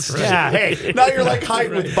defense. Yeah, hey. Now you're like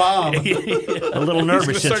Height with Bomb. A little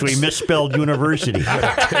nervous since we misspelled university.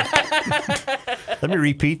 Let me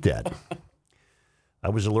repeat that. I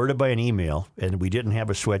was alerted by an email, and we didn't have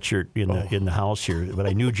a sweatshirt in the house here, but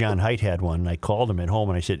I knew John Height had one, and I called him at home,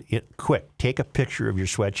 and I said, quick, take a picture of your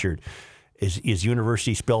sweatshirt. Is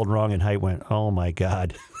university spelled wrong? And Height went, oh, my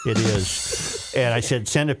God, it is. And I said,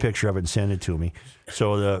 send a picture of it and send it to me.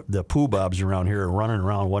 So the poo bobs around here are running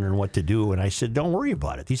around wondering what to do, and I said, don't worry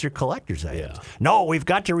about it. These are collector's items. Yeah. No, we've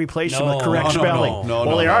got to replace them with correct spelling.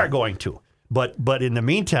 No, they are going to. But in the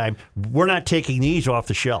meantime, we're not taking these off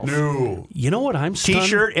the shelf. No. You know what I'm stunned?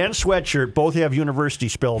 T-shirt and sweatshirt both have university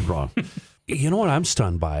spelled wrong. You know what I'm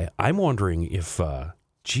stunned by? I'm wondering if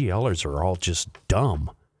GLers are all just dumb.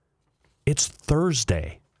 It's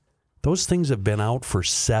Thursday. Those things have been out for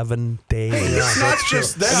 7 days. Hey, it's not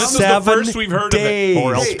just that. This is the first we've heard days. of it.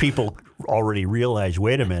 Or else people already realize,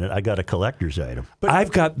 wait a minute, I got a collector's item. But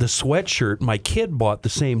I've got the sweatshirt. My kid bought the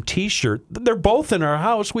same T-shirt. They're both in our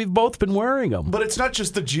house. We've both been wearing them. But it's not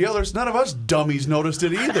just the GLers. None of us dummies noticed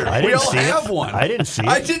it either. I We didn't all see it. have one. I didn't see it.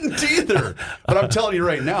 I didn't either. But I'm telling you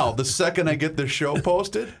right now, the second I get this show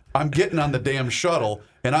posted, I'm getting on the damn shuttle,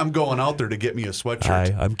 and I'm going out there to get me a sweatshirt.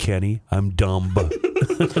 Hi, I'm Kenny. I'm dumb.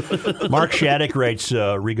 Mark Shattuck writes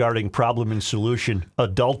regarding problem and solution,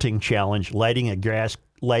 adulting challenge, lighting a gas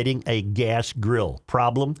grill.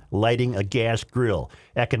 Problem, lighting a gas grill.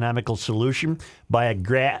 Economical solution, buy a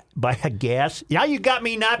gas. Now you got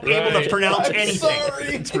me not able to pronounce anything. Sorry.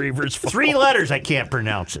 It's Reaver's fault. 3 letters, I can't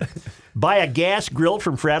pronounce it. Buy a gas grill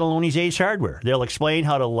from Fratelloni's Ace Hardware. They'll explain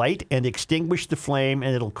how to light and extinguish the flame,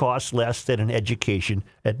 and it'll cost less than an education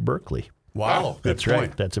at Berkeley. Wow, good That's point.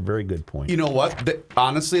 right. That's a very good point. You know what?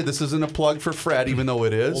 Honestly, this isn't a plug for Frat, even though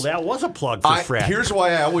it is. Well, that was a plug for Frat. Here's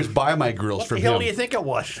why I always buy my grills What from the hell him. do you think it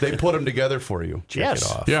was? They put them together for you. Check it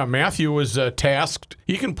off. Yeah, Matthew was tasked.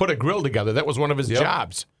 He can put a grill together. That was one of his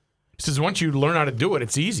jobs. He says once you learn how to do it,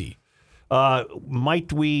 it's easy.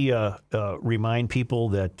 Might we remind people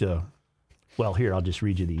that... well, here, I'll just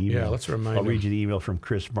read you the email. Yeah, let's remind I'll them. read you the email from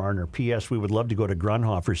Chris Barner. P.S. We would love to go to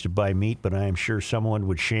Grunhofer's to buy meat, but I am sure someone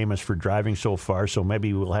would shame us for driving so far, so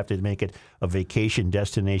maybe we'll have to make it a vacation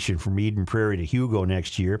destination from Eden Prairie to Hugo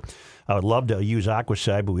next year. I would love to use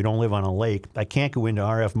Aquaside, but we don't live on a lake. I can't go into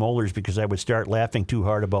RF Mollers because I would start laughing too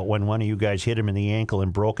hard about when one of you guys hit him in the ankle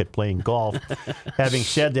and broke it playing golf. Having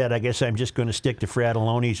said that, I guess I'm just going to stick to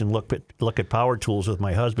Fratelloni's and look at Power Tools with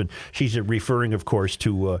my husband. She's referring, of course,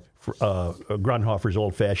 to Grunhofer's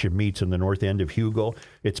Old Fashioned Meats in the north end of Hugo.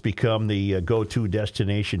 It's become the go-to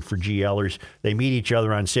destination for GLers. They meet each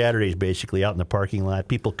other on Saturdays, basically, out in the parking lot.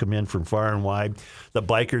 People come in from far and wide. The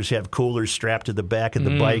bikers have coolers strapped to the back of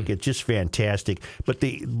the bike. It's just fantastic.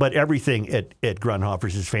 But everything at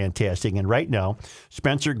Grunhofer's is fantastic. And right now,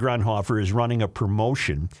 Spencer Grunhofer is running a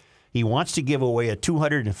promotion. He wants to give away a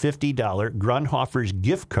 $250 Grunhofer's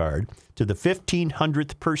gift card to the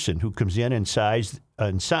 1,500th person who comes in and signs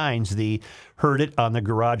the Heard It on the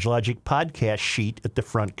Garage Logic podcast sheet at the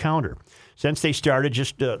front counter. Since they started,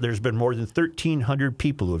 there's been more than 1,300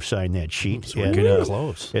 people who have signed that sheet. So we're getting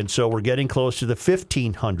close. And so we're getting close to the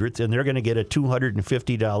 1,500th, and they're going to get a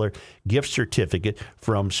 $250 gift certificate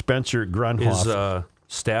from Spencer Grunhofer. Is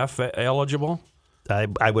staff eligible?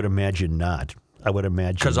 I would imagine not. I would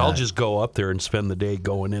imagine Because I'll not. just go up there and spend the day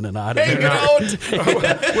going in and out of Hang there. out.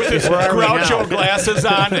 With his Groucho glasses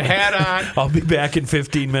on, the hat on. I'll be back in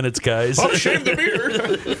 15 minutes, guys. Oh, shave the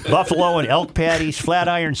beard. Buffalo and elk patties, flat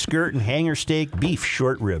iron skirt and hanger steak, beef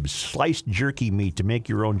short ribs, sliced jerky meat to make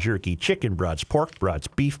your own jerky, chicken brats, pork brats,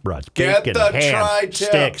 beef brats, Get bacon, the ham, tri-tip.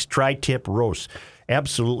 sticks, tri-tip roasts.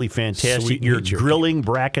 Absolutely fantastic. Sweet Your meat jerky. grilling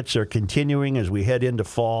brackets are continuing as we head into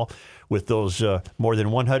fall with those more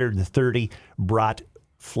than 130 brat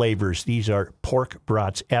flavors. These are pork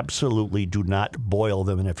brats. Absolutely do not boil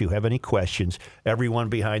them. And if you have any questions, everyone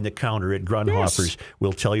behind the counter at Grunhofer's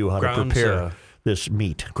will tell you how to prepare this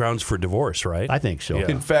meat. Grounds for divorce, right? I think so. Yeah.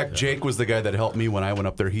 In fact, Jake was the guy that helped me when I went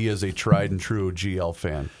up there. He is a tried and true GL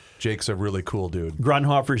fan. Jake's a really cool dude.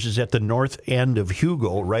 Grunhofer's is at the north end of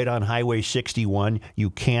Hugo, right on Highway 61.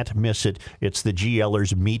 You can't miss it. It's the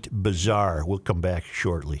GLers Meat Bazaar. We'll come back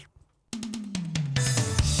shortly.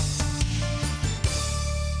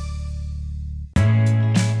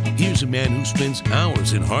 Here's a man who spends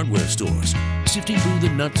hours in hardware stores, sifting through the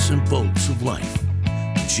nuts and bolts of life.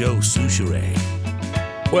 Joe Souchere.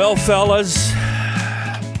 Well, fellas,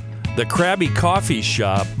 the Krabby Coffee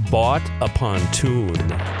Shop bought a pontoon.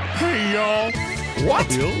 Hey, y'all. What?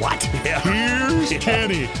 Here's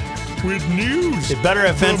Kenny with news. It better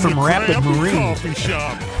have been from Rapid Krabby Marine. Coffee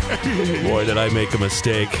Shop. Boy, did I make a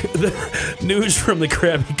mistake. The news from the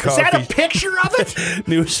Krabby Coffee. Is that a picture of it?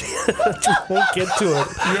 News. We'll get to it.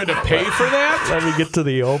 You had to pay for that? Let me get to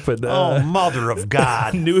the open. Oh, mother of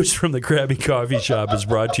God. News from the Krabby Coffee Shop is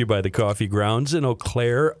brought to you by the Coffee Grounds in Eau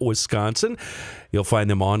Claire, Wisconsin. You'll find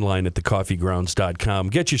them online at thecoffeegrounds.com.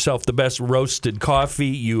 Get yourself the best roasted coffee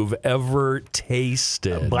you've ever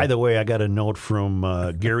tasted. By the way, I got a note from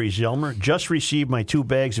Gary Zellmer. Just received my 2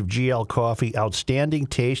 bags of GL coffee. Outstanding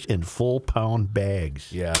taste in full-pound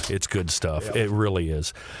bags. Yeah, it's good stuff. It really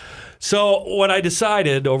is. So what I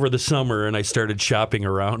decided over the summer, and I started shopping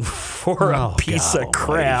around for a piece of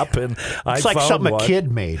crap, and It's like found something one. a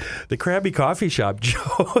kid made. The Krabby Coffee Shop,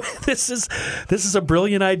 Joe. This is a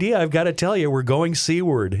brilliant idea. I've got to tell you, we're going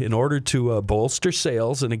seaward in order to bolster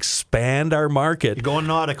sales and expand our market. You're going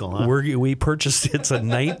nautical, huh? We purchased it's a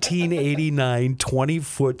 1989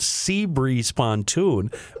 20-foot Sea Breeze pontoon.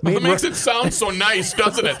 It makes it sound so nice,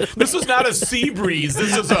 doesn't it? This is not a Sea Breeze.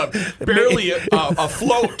 This is barely a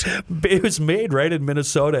float. It was made right in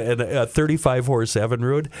Minnesota and a 35-horse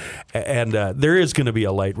Evinrude. And there is going to be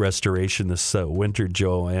a light restoration this winter,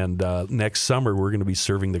 Joe. And next summer, we're going to be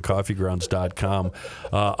serving the coffeegrounds.com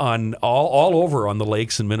on all over on the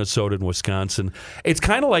lakes in Minnesota and Wisconsin. It's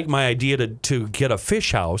kind of like my idea to get a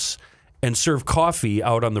fish house and serve coffee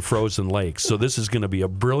out on the frozen lakes. So this is going to be a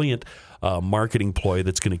brilliant marketing ploy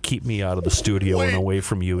that's going to keep me out of the studio and away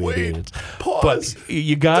from you idiots. Pause. But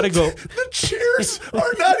you got to go. The chairs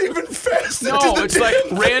are not even fastened. No, it's like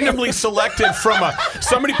randomly selected from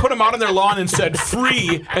somebody put them out on their lawn and said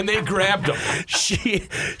free, and they grabbed them.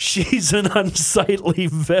 She's an unsightly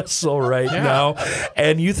vessel right now,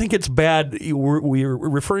 and you think it's bad. We're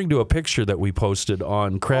referring to a picture that we posted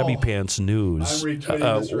on Krabby Pants News. I'm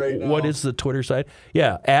retweeting this right now. What is the Twitter site?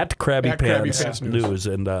 Yeah, at Krabby Pants Pants News,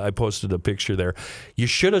 and I posted a picture there. You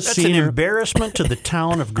should have That's seen an her. embarrassment to the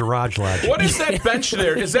town of Garage Logic. What is that bench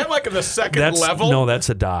there? Is that like the second level? No, that's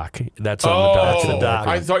a dock. That's on the dock.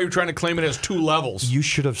 I thought you were trying to claim it as 2 levels. You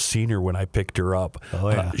should have seen her when I picked her up. Oh,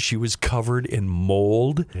 yeah. She was covered in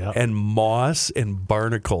mold and moss and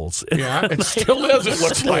barnacles. Yeah, it still is. It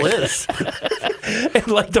looks like is. And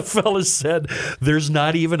like the fella said, there's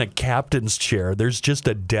not even a captain's chair. There's just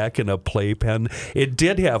a deck and a playpen. It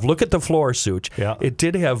did have, look at the floor, Such. Yeah. It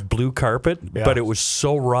did have blue carpet, but it was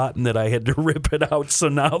so rotten that I had to rip it out. So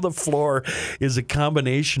now the floor is a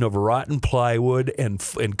combination of rotten plywood and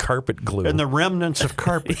carpet glue. And the remnants of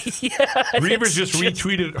carpet. Reavers just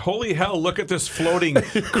retweeted, holy hell, look at this floating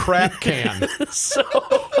crack can.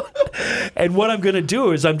 And what I'm going to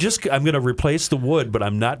do is I'm going to replace the wood, but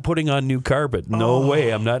I'm not putting on new carpet. No way.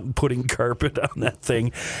 I'm not putting carpet on that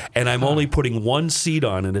thing. And I'm only putting one seat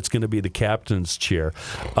on, and it's going to be the captain's chair.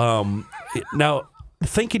 Now,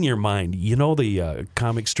 think in your mind, you know the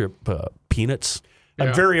comic strip Peanuts?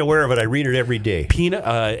 I'm very aware of it. I read it every day. Peanut,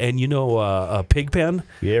 and you know Pigpen?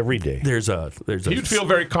 Yeah, every day. You'd feel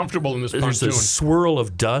very comfortable in this There's pontoon. a swirl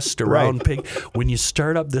of dust around Pig. When you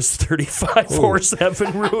start up this 35-horse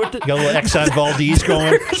Evinrude, got a little Exxon Valdez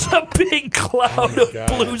going. There's a big cloud of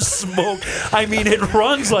blue smoke. I mean, it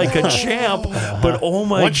runs like a champ, but oh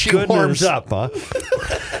my Once she goodness. warms up, huh?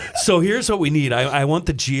 So here's what we need. I want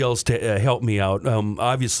the GLs to help me out.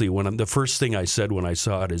 Obviously, the first thing I said when I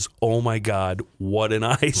saw it is, oh my God, what an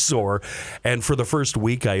eyesore. And for the first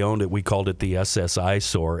week I owned it, we called it the SS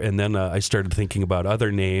Eyesore. And then I started thinking about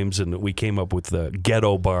other names, and we came up with the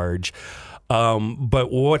Ghetto Barge.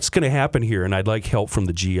 But what's going to happen here, and I'd like help from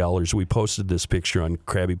the GLers. We posted this picture on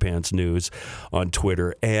Krabby Pants News on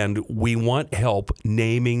Twitter, and we want help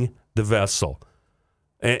naming the vessel.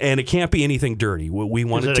 And it can't be anything dirty. We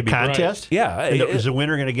want Is it it to a be contest? Yeah. Is the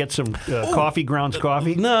winner going to get some coffee grounds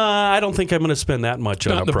coffee? No, I don't think I'm going to spend that much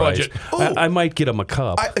on Not a in the prize. budget. I might get him a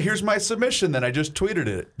cup. Here's my submission. Then I just tweeted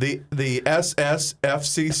it. The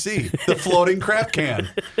SSFCC, the floating crap can.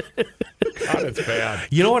 God, it's bad.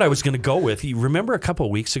 You know what I was going to go with? You remember a couple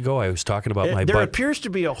of weeks ago I was talking about my There butt. appears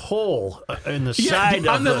to be a hole in the Yeah, side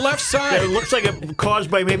on of the left side. It looks like it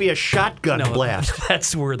caused by maybe a shotgun blast.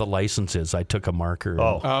 That's where the license is. I took a marker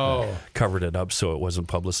and covered it up so it wasn't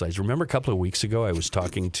publicized. Remember a couple of weeks ago I was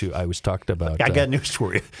talking about I got news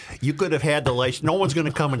for you. You could have had the license. No one's going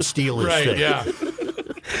to come and steal this Right, thing. yeah.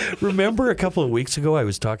 Remember a couple of weeks ago I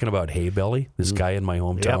was talking about Hay Belly, this guy in my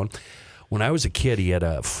hometown? Yep. When I was a kid, he had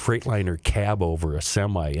a Freightliner cab over a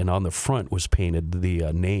semi, and on the front was painted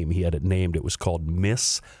the name. He had it named. It was called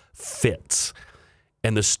Miss Fitz.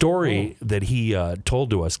 And the story that he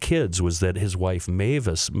told to us kids was that his wife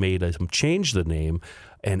Mavis made him change the name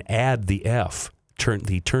and add the F.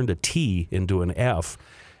 He turned a T into an F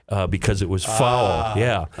because it was foul.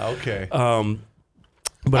 Yeah. Okay.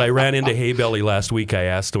 But I ran into Hay Belly last week. I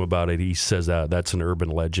asked him about it. He says that's an urban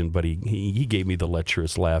legend, but he gave me the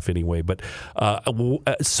lecherous laugh anyway. But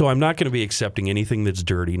so I'm not going to be accepting anything that's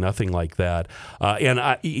dirty, nothing like that.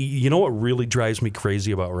 And you know what really drives me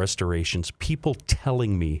crazy about restorations? People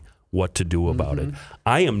telling me what to do about it.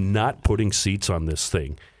 I am not putting seats on this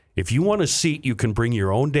thing. If you want a seat, you can bring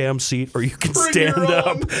your own damn seat or you can stand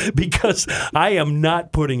up because I am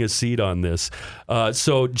not putting a seat on this.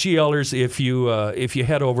 So, GLers, if you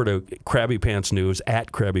head over to Krabby Pants News,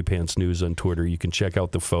 at Krabby Pants News on Twitter, you can check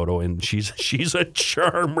out the photo, and she's a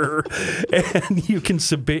charmer. And you can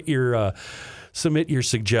submit your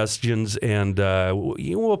suggestions, and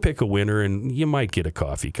we'll pick a winner, and you might get a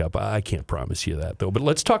coffee cup. I can't promise you that, though. But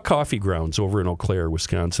let's talk coffee grounds over in Eau Claire,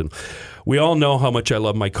 Wisconsin. We all know how much I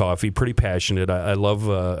love my coffee. Pretty passionate. I love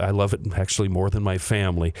it actually more than my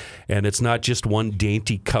family. And it's not just one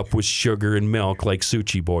dainty cup with sugar and milk like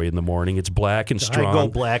Suchi Boy in the morning. It's black and strong. I go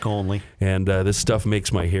black only. And this stuff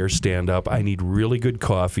makes my hair stand up. I need really good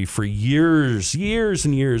coffee. For years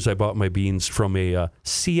and years, I bought my beans from a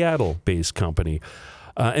Seattle-based company.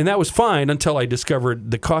 And that was fine until I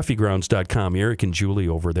discovered the coffeegrounds.com. Eric and Julie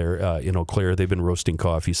over there in Eau Claire, they've been roasting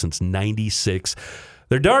coffee since '96.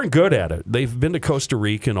 They're darn good at it. They've been to Costa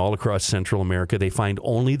Rica and all across Central America. They find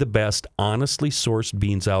only the best, honestly sourced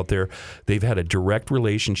beans out there. They've had a direct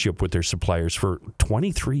relationship with their suppliers for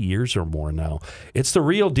 23 years or more now. It's the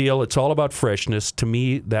real deal. It's all about freshness. To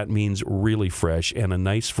me, that means really fresh and a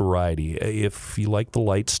nice variety. If you like the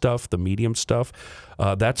light stuff, the medium stuff,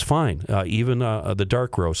 that's fine. Even the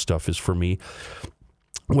dark roast stuff is for me.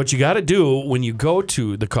 What you got to do when you go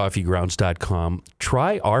to thecoffeegrounds.com,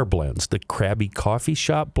 try our blends, the Krabby Coffee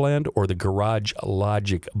Shop blend or the Garage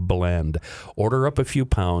Logic blend. Order up a few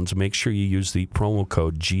pounds. Make sure you use the promo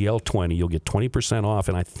code GL20. You'll get 20% off,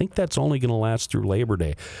 and I think that's only going to last through Labor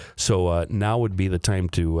Day. So now would be the time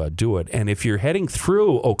to do it. And if you're heading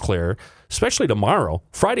through Eau Claire, especially tomorrow,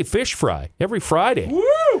 Friday Fish Fry, every Friday.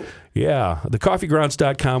 Woo! Yeah, the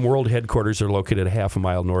coffeegrounds.com world headquarters are located a half a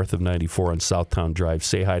mile north of 94 on Southtown Drive.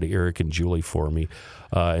 Say hi to Eric and Julie for me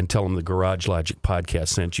and tell them the Garage Logic podcast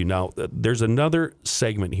sent you. Now, there's another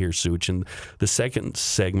segment here, Such, and the second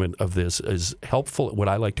segment of this is helpful, what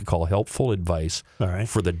I like to call helpful advice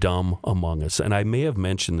for the dumb among us. And I may have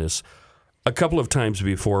mentioned this a couple of times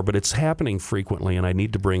before, but it's happening frequently, and I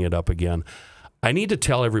need to bring it up again. I need to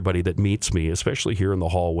tell everybody that meets me, especially here in the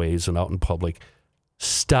hallways and out in public,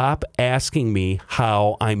 stop asking me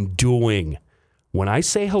how I'm doing. When I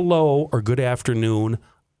say hello or good afternoon,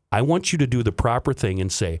 I want you to do the proper thing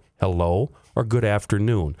and say hello or good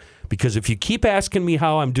afternoon. Because if you keep asking me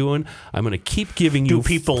how I'm doing, I'm going to keep giving you... Do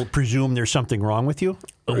people presume there's something wrong with you?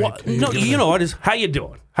 Well, no, you know what is? How you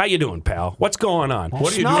doing? How you doing, pal? What's going on?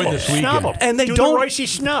 What are you doing this weekend? And they Do don't. the Roycey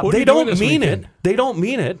snub. They don't mean it. They don't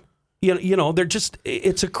mean it. You know, they're just,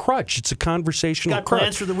 it's a crutch. It's a conversational Got crutch.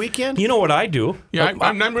 plans for the weekend? You know what I do? Yeah,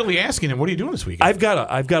 I'm really asking him, what are you doing this weekend? I've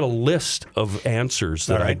got a list of answers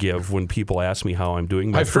that I give when people ask me how I'm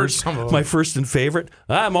doing. I've heard some of them. My first and favorite,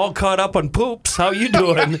 I'm all caught up on poops. How you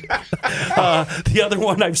doing? The other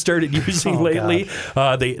one I've started using lately,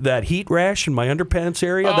 that heat rash in my underpants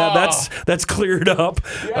area, that's cleared up.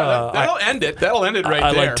 Yeah, that'll end it. That'll end it right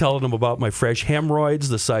I there. like telling them about my fresh hemorrhoids,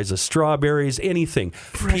 the size of strawberries, anything.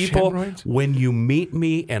 People hemorrhoids? when you meet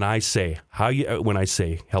me and I say when I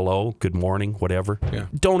say hello, good morning, whatever,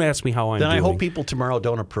 don't ask me how I'm Then doing. I hope people tomorrow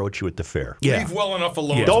don't approach you at the fair. Yeah. Leave well enough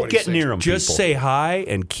alone. Yeah. is Don't what he's get near them. Just people. say hi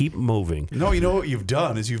and keep moving. No, you know what you've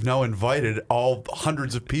done is you've now invited all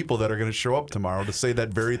hundreds of people that are going to show up tomorrow to say that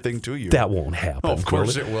very thing to you. That won't happen. Oh, of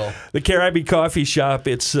course it will. The Caribbean Coffee Shop,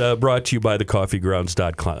 it's brought to you by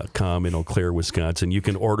thecoffeegrounds.com in Eau Claire, Wisconsin. You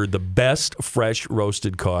can order the best fresh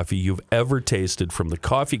roasted coffee you've ever tasted from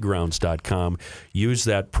thecoffeegrounds.com. Use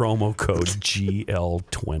that promo code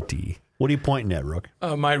GL20. What are you pointing at, Rook?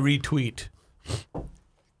 My retweet.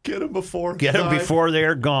 Get them before. Get them before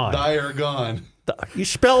they're gone. Die or gone. You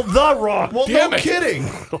spelled the wrong. Well, Damn no it. kidding.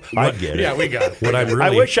 I get it. Yeah, we got it. What I'm really, I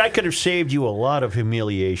wish I could have saved you a lot of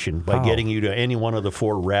humiliation by How? getting you to any one of the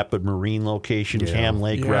 4 Rapid Marine locations, Yeah. Ham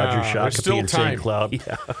Lake, Yeah, Roger, there's still Shakopee, and time. St.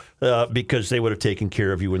 Cloud, because they would have taken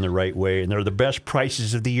care of you in the right way. And they're the best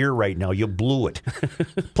prices of the year right now. You blew it.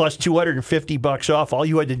 Plus $250 off. All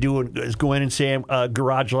you had to do is go in and say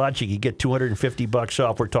Garage Logic. You get $250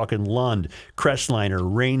 off. We're talking Lund, Crestliner,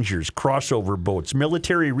 Rangers, crossover boats,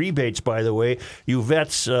 military rebates, by the way. You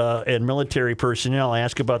vets and military personnel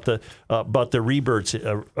ask about the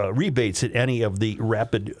rebates at any of the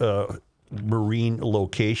Rapid Marine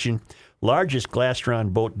location. Largest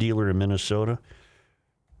Glastron boat dealer in Minnesota.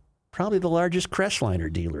 Probably the largest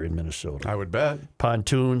Crestliner dealer in Minnesota. I would bet.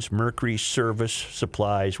 Pontoons, Mercury, service,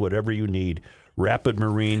 supplies, whatever you need. Rapid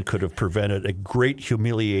Marine could have prevented a great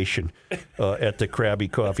humiliation at the Krabby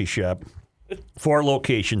Coffee Shop. 4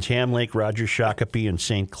 locations, Ham Lake, Roger, Shakopee, and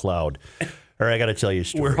St. Cloud. All right, I got to tell you a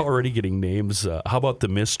story. we're already getting names. How about the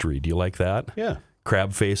mystery? Do you like that? Yeah.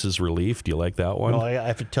 Crab Faces Relief. Do you like that one? No, I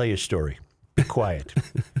have to tell you a story. Be quiet.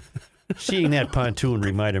 Seeing that pontoon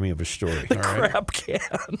reminded me of a story. Crab can.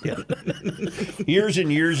 Years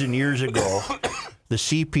and years and years ago, the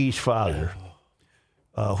CP's father,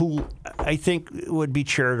 who I think would be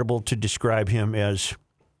charitable to describe him as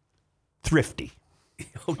thrifty.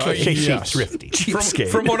 Okay, Say yes. thrifty.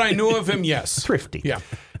 From what I knew of him, yes. Thrifty. Yeah.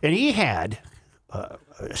 And he had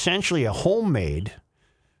essentially a homemade,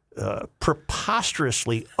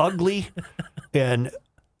 preposterously ugly and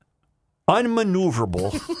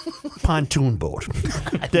unmaneuverable pontoon boat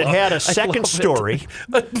that had a second story.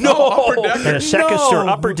 Upper decker. And a second story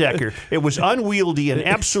upper decker. It was unwieldy and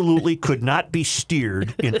absolutely could not be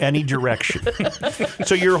steered in any direction.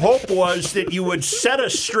 So your hope was that you would set a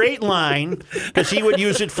straight line, because he would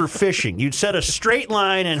use it for fishing. You'd set a straight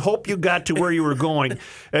line and hope you got to where you were going,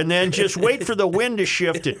 and then just wait for the wind to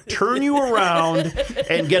shift to turn you around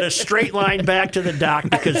and get a straight line back to the dock,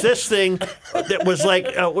 because this thing that was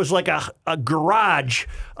like a garage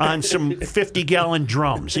on some 50-gallon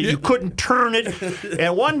drums. You couldn't turn it.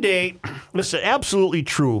 And one day, this is absolutely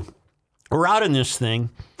true, we're out in this thing,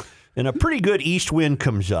 and a pretty good east wind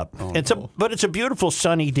comes up. But it's a beautiful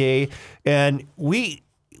sunny day, and we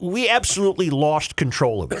absolutely lost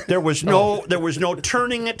control of it. There was no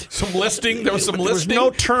turning it. There was some There was listing. no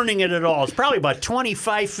turning it at all. It's probably about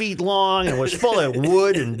 25 feet long, and it was full of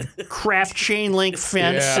wood and craft chain link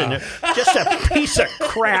fence, Yeah. and just a piece of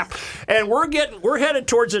crap. And we're headed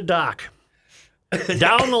towards a dock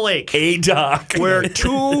down the lake. A dock. Where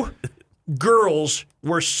 2 girls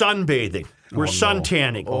were sunbathing. We're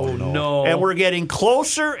suntanning. Oh, no. And we're getting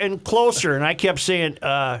closer and closer. And I kept saying,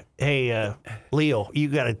 hey, Leo, we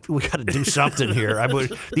gotta do something here.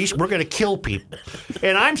 We're gonna kill people.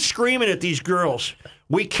 And I'm screaming at these girls,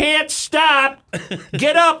 we can't stop.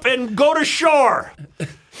 Get up and go to shore.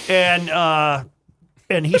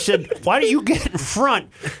 And he said, why don't you get in front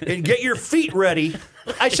and get your feet ready?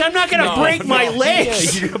 I said, I'm not going to break my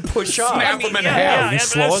legs. You're going to push off. Snap them in half. You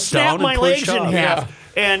slow us snap down my and push legs in off. half.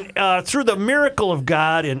 And through the miracle of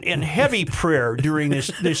God and heavy prayer during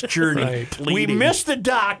this journey, we missed the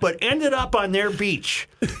dock but ended up on their beach.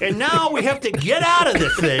 And now we have to get out of the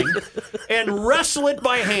thing and wrestle it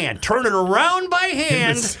by hand, turn it around by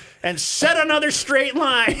hand, and set another straight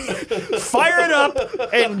line, fire it up,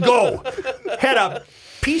 and go. Had a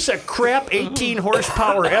piece of crap 18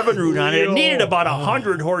 horsepower Evinrude on it. It needed about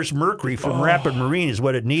 100 horse Mercury from Rapid Marine is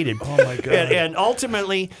what it needed. Oh my God. And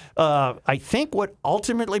ultimately, I think what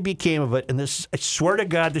ultimately became of it, and this, I swear to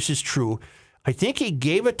God this is true, I think he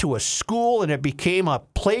gave it to a school and it became a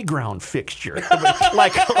playground fixture.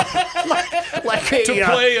 like a, To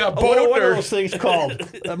play a boat what or- are those things called?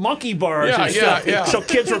 Monkey bars Yeah, and yeah, stuff. yeah. So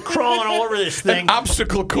kids were crawling all over this thing. An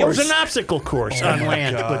obstacle It course. was an obstacle course on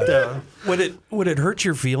land. God. But Would it hurt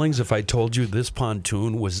your feelings if I told you this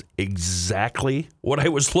pontoon was exactly what I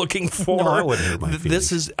was looking for? No, it wouldn't hurt my feelings.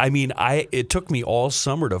 This is, it took me all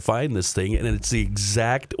summer to find this thing, and it's the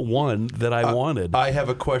exact one that I wanted. I have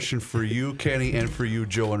a question for you, Kenny, and for you,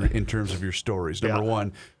 Joe, in terms of your stories. Number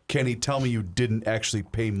one, Kenny, tell me you didn't actually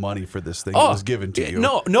pay money for this thing that was given to you.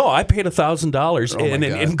 No, I paid $1,000, and it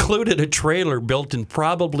God. included a trailer built in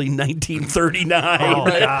probably 1939. Oh,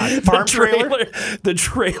 God. Farm trailer? The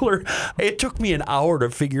trailer. It took me an hour to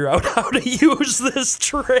figure out how to use this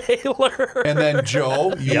trailer. And then,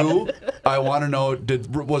 Joe, I want to know,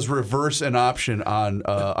 was reverse an option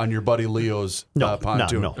on your buddy Leo's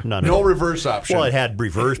pontoon? No reverse option. Well, it had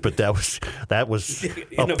reverse, but that was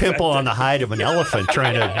a pimple on the hide of an elephant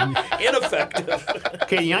trying to. Ineffective.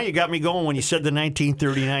 Okay, now you got me going when you said the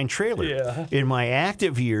 1939 trailer. Yeah. In my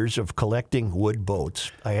active years of collecting wood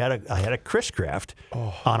boats, I had a Chris Craft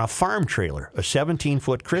on a farm trailer, a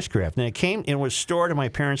 17-foot Chris Craft, and it was stored in my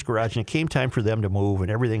parents' garage, and it came time for them to move, and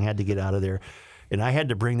everything had to get out of there. And I had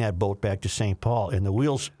to bring that boat back to St. Paul, and the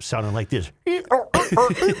wheels sounded like this.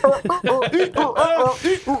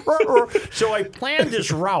 So I planned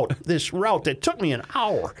this route that took me an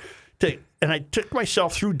hour. And I took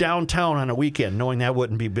myself through downtown on a weekend, knowing that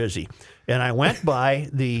wouldn't be busy. And I went by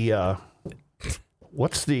the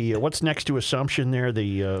what's next to Assumption there?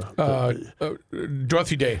 Dorothy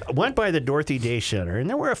Day. I went by the Dorothy Day Center, and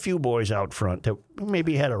there were a few boys out front that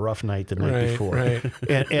maybe had a rough night the night before. Right.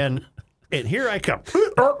 And here I come.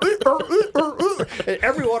 And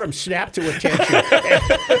every one of them snapped to attention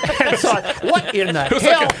and thought, what in the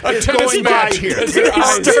hell is going by here?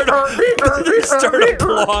 They start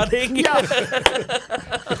applauding.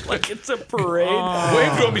 Like it's a parade.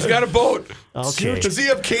 Wave to him. He's got a boat. Okay. Does he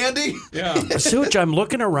have candy? Yeah. Such, I'm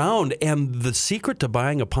looking around, and the secret to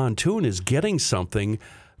buying a pontoon is getting something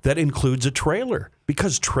that includes a trailer,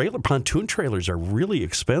 because pontoon trailers are really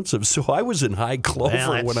expensive. So I was in high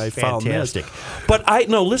clover when I found this. But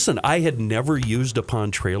listen, I had never used a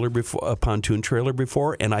pontoon trailer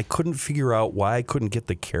before, and I couldn't figure out why I couldn't get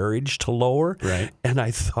the carriage to lower. Right. And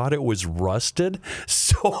I thought it was rusted.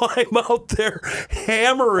 So I'm out there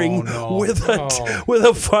hammering with a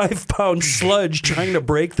 5-pound sludge trying to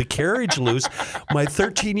break the carriage loose. My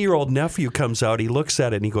 13-year-old nephew comes out. He looks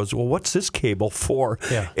at it and he goes, "Well, what's this cable for?"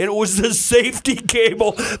 Yeah. And it was the safety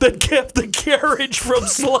cable that kept the carriage from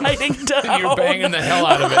sliding down. You're banging the hell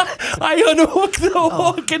out of it. I unhooked the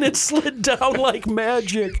hook and it slid down like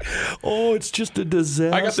magic. Oh, it's just a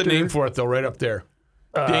disaster. I got the name for it, though, right up there.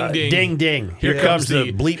 Ding, ding. Ding, ding. Here comes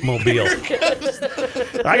the Bleep-mobile.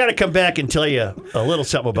 I got to come back and tell you a little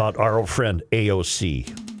something about our old friend AOC.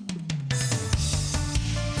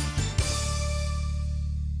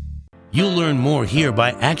 You'll learn more here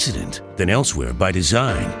by accident than elsewhere by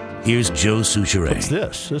design. Here's Joe Souchere. What's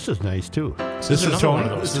this? This is nice, too. This is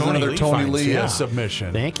another Tony Lee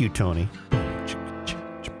submission. Thank you, Tony.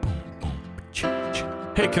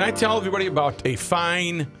 Hey, can I tell everybody about a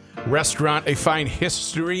fine restaurant, a fine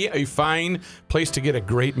history, a fine place to get a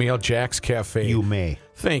great meal, Jack's Cafe? You may.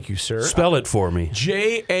 Thank you, sir. Spell it for me.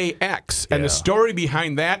 JAX. And the story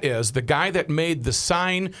behind that is the guy that made the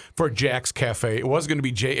sign for Jack's Cafe, it was going to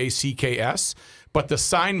be JACKS, but the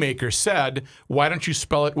sign maker said, why don't you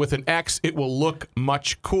spell it with an X? It will look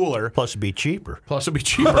much cooler. Plus, it'd be cheaper.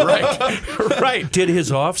 Right. Right. Did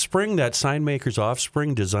his offspring, that sign maker's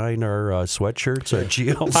offspring, design our sweatshirts, our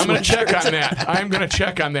GL I'm going to check on that. I'm going to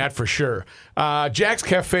check on that for sure. Jack's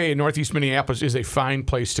Cafe in Northeast Minneapolis is a fine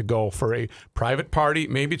place to go for a private party.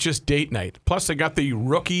 Maybe it's just date night. Plus, they got the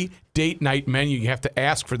rookie date night menu. You have to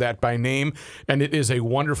ask for that by name, and it is a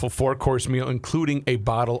wonderful 4-course meal, including a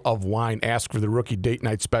bottle of wine. Ask for the rookie date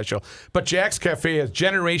night special. But Jack's Cafe has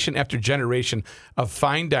generation after generation of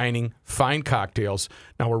fine dining, fine cocktails.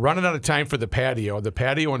 Now, we're running out of time for the patio. The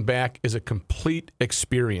patio and back is a complete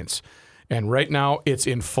experience. And right now, it's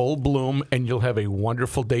in full bloom, and you'll have a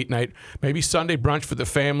wonderful date night. Maybe Sunday brunch for the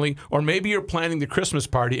family, or maybe you're planning the Christmas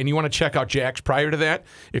party, and you want to check out Jack's prior to that.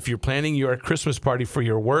 If you're planning your Christmas party for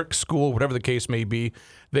your work, school, whatever the case may be,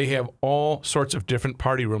 they have all sorts of different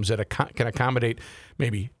party rooms that can accommodate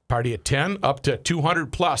maybe party at 10 up to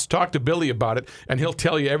 200 plus. Talk to Billy about it, and he'll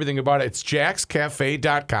tell you everything about it. It's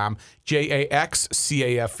jackscafe.com,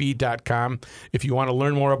 JAXCAFE.com. If you want to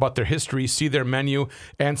learn more about their history, see their menu,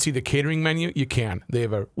 and see the catering menu, you can. They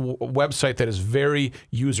have a website that is very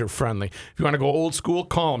user-friendly. If you want to go old school,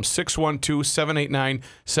 call them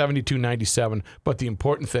 612-789-7297. But the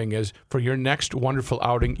important thing is, for your next wonderful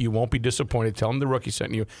outing, you won't be disappointed. Tell them the rookie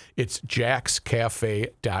sent you. It's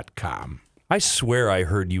jackscafe.com. I swear I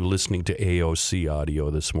heard you listening to AOC audio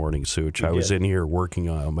this morning, Such. I was in here working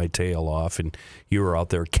my tail off, and you were out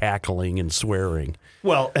there cackling and swearing.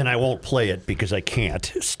 Well, and I won't play it because I can't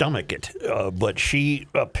stomach it. But she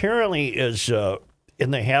apparently is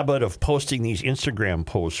in the habit of posting these Instagram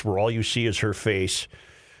posts where all you see is her face,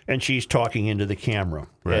 and she's talking into the camera.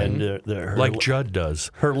 Right. And like Judd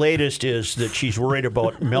does. Her latest is that she's worried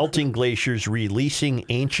about melting glaciers releasing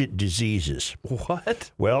ancient diseases.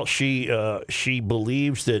 What? Well, she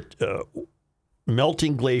believes that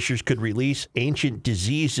melting glaciers could release ancient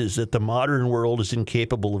diseases that the modern world is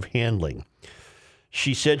incapable of handling.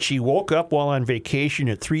 She said she woke up while on vacation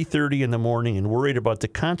at 3:30 in the morning and worried about the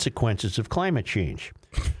consequences of climate change.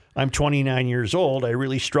 I'm 29 years old. I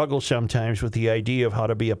really struggle sometimes with the idea of how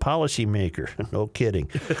to be a policymaker. No kidding.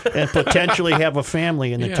 And potentially have a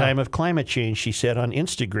family in the time of climate change, she said on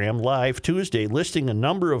Instagram Live Tuesday, listing a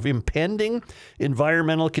number of impending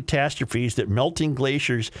environmental catastrophes that melting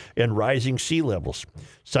glaciers and rising sea levels.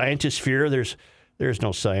 Scientists fear there's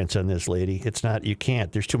no science on this, lady. It's not, you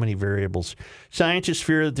can't. There's too many variables. Scientists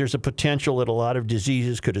fear that there's a potential that a lot of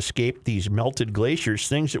diseases could escape these melted glaciers,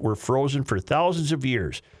 things that were frozen for thousands of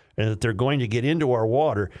years, and that they're going to get into our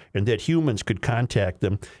water and that humans could contact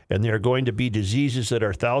them. And there are going to be diseases that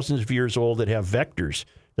are thousands of years old that have vectors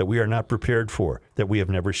that we are not prepared for, that we have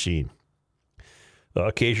never seen.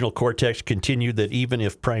 Occasional Cortex continued that even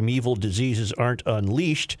if primeval diseases aren't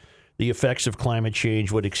unleashed, the effects of climate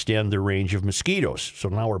change would extend the range of mosquitoes. So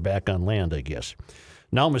now we're back on land, I guess.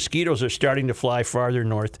 Now mosquitoes are starting to fly farther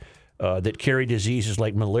north that carry diseases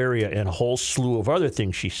like malaria and a whole slew of other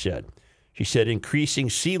things, she said. She said increasing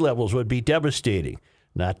sea levels would be devastating.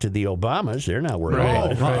 Not to the Obamas. They're not worried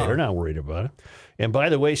about it. They're not worried about it. And by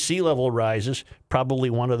the way, sea level rises, probably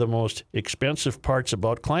one of the most expensive parts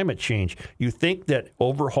about climate change. You think that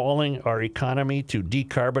overhauling our economy to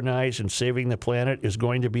decarbonize and saving the planet is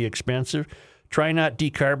going to be expensive? Try not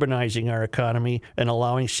decarbonizing our economy and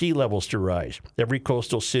allowing sea levels to rise. Every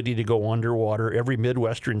coastal city to go underwater, every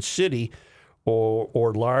Midwestern city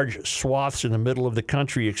or large swaths in the middle of the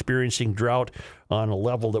country experiencing drought on a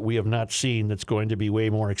level that we have not seen that's going to be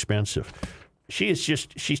way more expensive.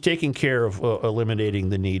 She's taking care of eliminating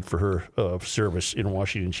the need for her service in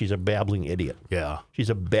Washington. She's a babbling idiot. Yeah.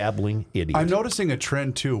 She's a babbling idiot. I'm noticing a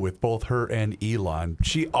trend, too, with both her and Elon.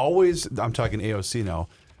 She always, I'm talking AOC now,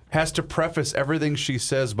 has to preface everything she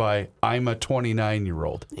says by, I'm a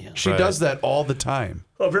 29-year-old. Yeah. She does that all the time.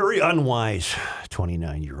 A very unwise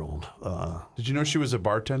 29-year-old. Did you know she was a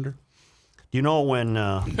bartender? You know when...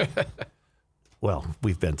 Well,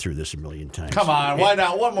 we've been through this a million times. Come on, why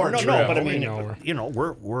not? One more trip. No, but I mean,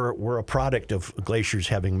 we're a product of glaciers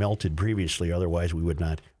having melted previously. Otherwise, we would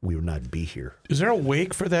not be here. Is there a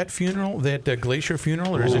wake for that funeral, that glacier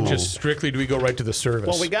funeral, or is it just strictly, do we go right to the service?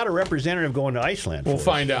 Well, we got a representative going to Iceland. We'll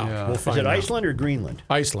find out. Yeah. We'll find Is it out. Iceland or Greenland?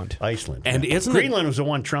 Iceland. And isn't Greenland was the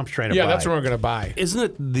one Trump's trying to buy. Yeah, that's what we're going to buy. Isn't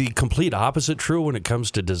it the complete opposite true when it comes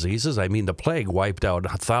to diseases? I mean, the plague wiped out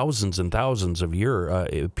thousands and thousands of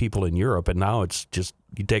people in Europe, and now it's just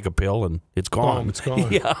you take a pill and it's gone. It's gone.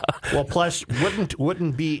 Yeah. Well, plus,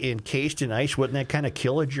 wouldn't be encased in ice? Wouldn't that kind of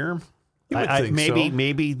kill a germ? You would think so.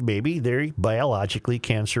 Maybe they biologically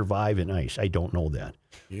can survive in ice. I don't know that.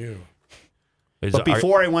 But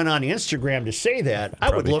before I went on Instagram to say that,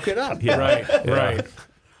 I would look it up. Yeah. Right.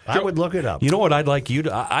 I would look it up. You know what I'd like you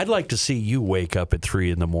to? I'd like to see you wake up at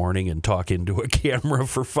 3 a.m. and talk into a camera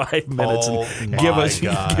for 5 minutes and give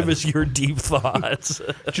us your deep thoughts.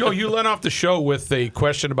 Joe, you led off the show with a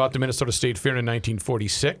question about the Minnesota State Fair in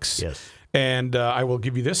 1946. Yes. And I will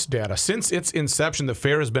give you this data. Since its inception, the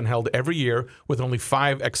fair has been held every year with only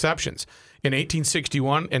 5 exceptions. In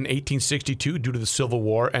 1861 and 1862, due to the Civil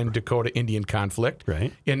War and Dakota Indian conflict.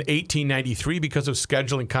 Right. In 1893, because of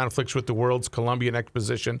scheduling conflicts with the World's Columbian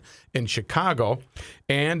Exposition in Chicago.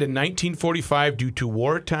 And in 1945, due to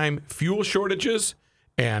wartime fuel shortages.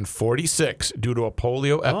 And 46, due to a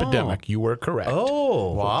polio epidemic. You were correct.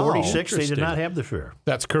 Oh, wow. 46, they did not have the fair.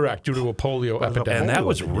 That's correct, due to a polio epidemic. And that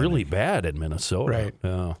was really bad in Minnesota. Right.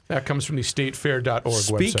 Yeah. That comes from the statefair.org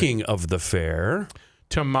website. Speaking of the fair,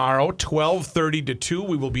 tomorrow, 12:30 to 2,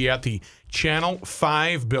 we will be at the Channel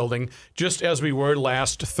 5 building, just as we were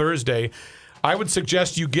last Thursday. I would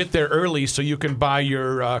suggest you get there early so you can buy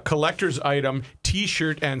your collector's item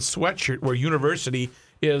T-shirt and sweatshirt where university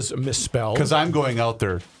is misspelled. Because I'm going out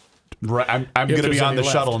there. I'm going to be on the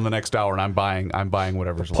shuttle in the next hour, and I'm buying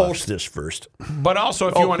whatever's left. Post this first. But also,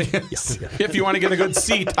 if you want to get a good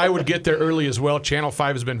seat, I would get there early as well. Channel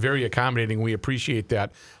 5 has been very accommodating. We appreciate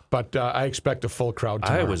that. But I expect a full crowd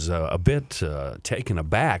tomorrow. I was a bit taken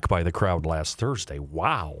aback by the crowd last Thursday.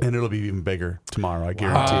 Wow. And it'll be even bigger tomorrow, I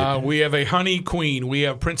guarantee it. We have a honey queen. We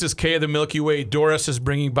have Princess Kay of the Milky Way. Doris is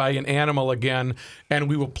bringing by an animal again. And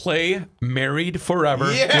we will play Married Forever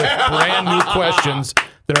with brand new questions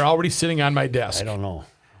that are already sitting on my desk. I don't know.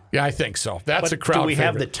 Yeah, I think so. That's But a crowd do we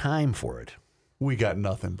have favorite. the time for it? We got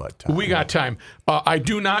nothing but time. We got time. I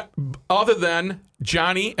do not, other than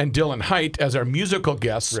Johnny and Dylan Height as our musical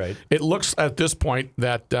guests, Right. it looks at this point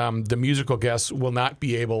that the musical guests will not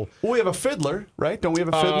be able. Well, we have a fiddler, right? Don't we have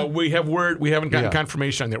a fiddler? We have word. We haven't gotten Yeah.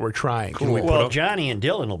 confirmation on that. We're trying. Well, Johnny and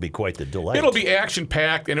Dylan will be quite the delight. It'll be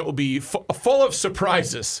action-packed, and it will be full of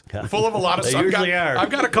surprises. Full of a lot of They stuff. usually are. I've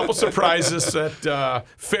got a couple surprises at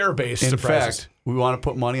fair-based In surprises. fact, we want to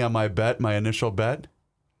put money on my bet, my initial bet.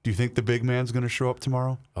 Do you think the big man's going to show up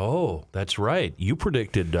tomorrow? Oh, that's right. You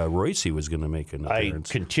predicted Royce was going to make an I appearance.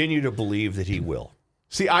 continue to believe that he will.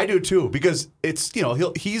 See, I do too, because it's,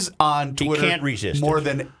 he's on Twitter can't resist more it.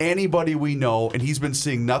 than anybody we know, and he's been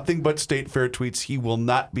seeing nothing but State Fair tweets. He will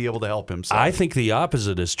not be able to help himself. I think the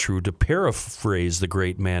opposite is true. To paraphrase the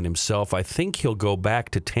great man himself, I think he'll go back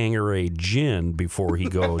to Tanqueray Gin before he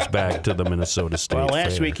goes back to the Minnesota State Well,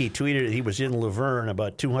 last Fair. week he tweeted that he was in Laverne,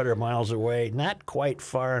 about 200 miles away, not quite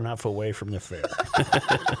far enough away from the fair.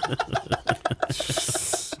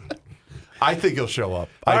 I think he'll show up.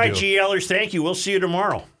 All I right, do. GLers, thank you. We'll see you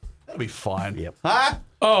tomorrow. That'll be fun. Yep. Huh?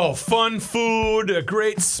 Oh, fun food,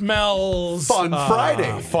 great smells. Fun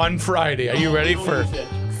Friday. Fun Friday. Are you ready for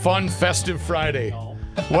fun, festive Friday?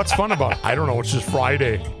 What's fun about it? I don't know. It's just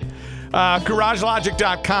Friday.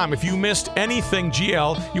 GarageLogic.com. If you missed anything,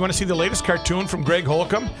 GL, you want to see the latest cartoon from Greg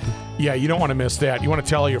Holcomb? Yeah, you don't want to miss that. You want to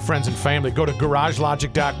tell all your friends and family. Go to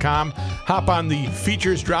GarageLogic.com, hop on the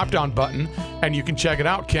features drop-down button, and you can check it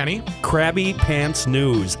out, Kenny. Krabby Pants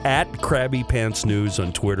News, at Krabby Pants News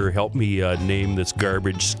on Twitter. Help me name this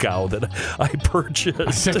garbage scow that I purchased.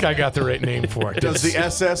 I think I got the right name for it. Does the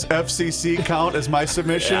SSFCC count as my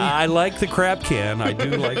submission? I like the crab can. I do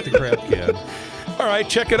like the crab can. All right,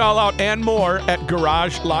 check it all out and more at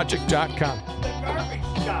GarageLogic.com.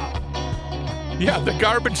 Yeah, the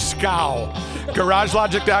garbage scow.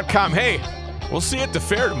 GarageLogic.com. Hey, we'll see you at the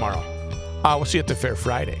fair tomorrow. We'll see you at the fair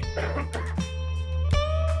Friday.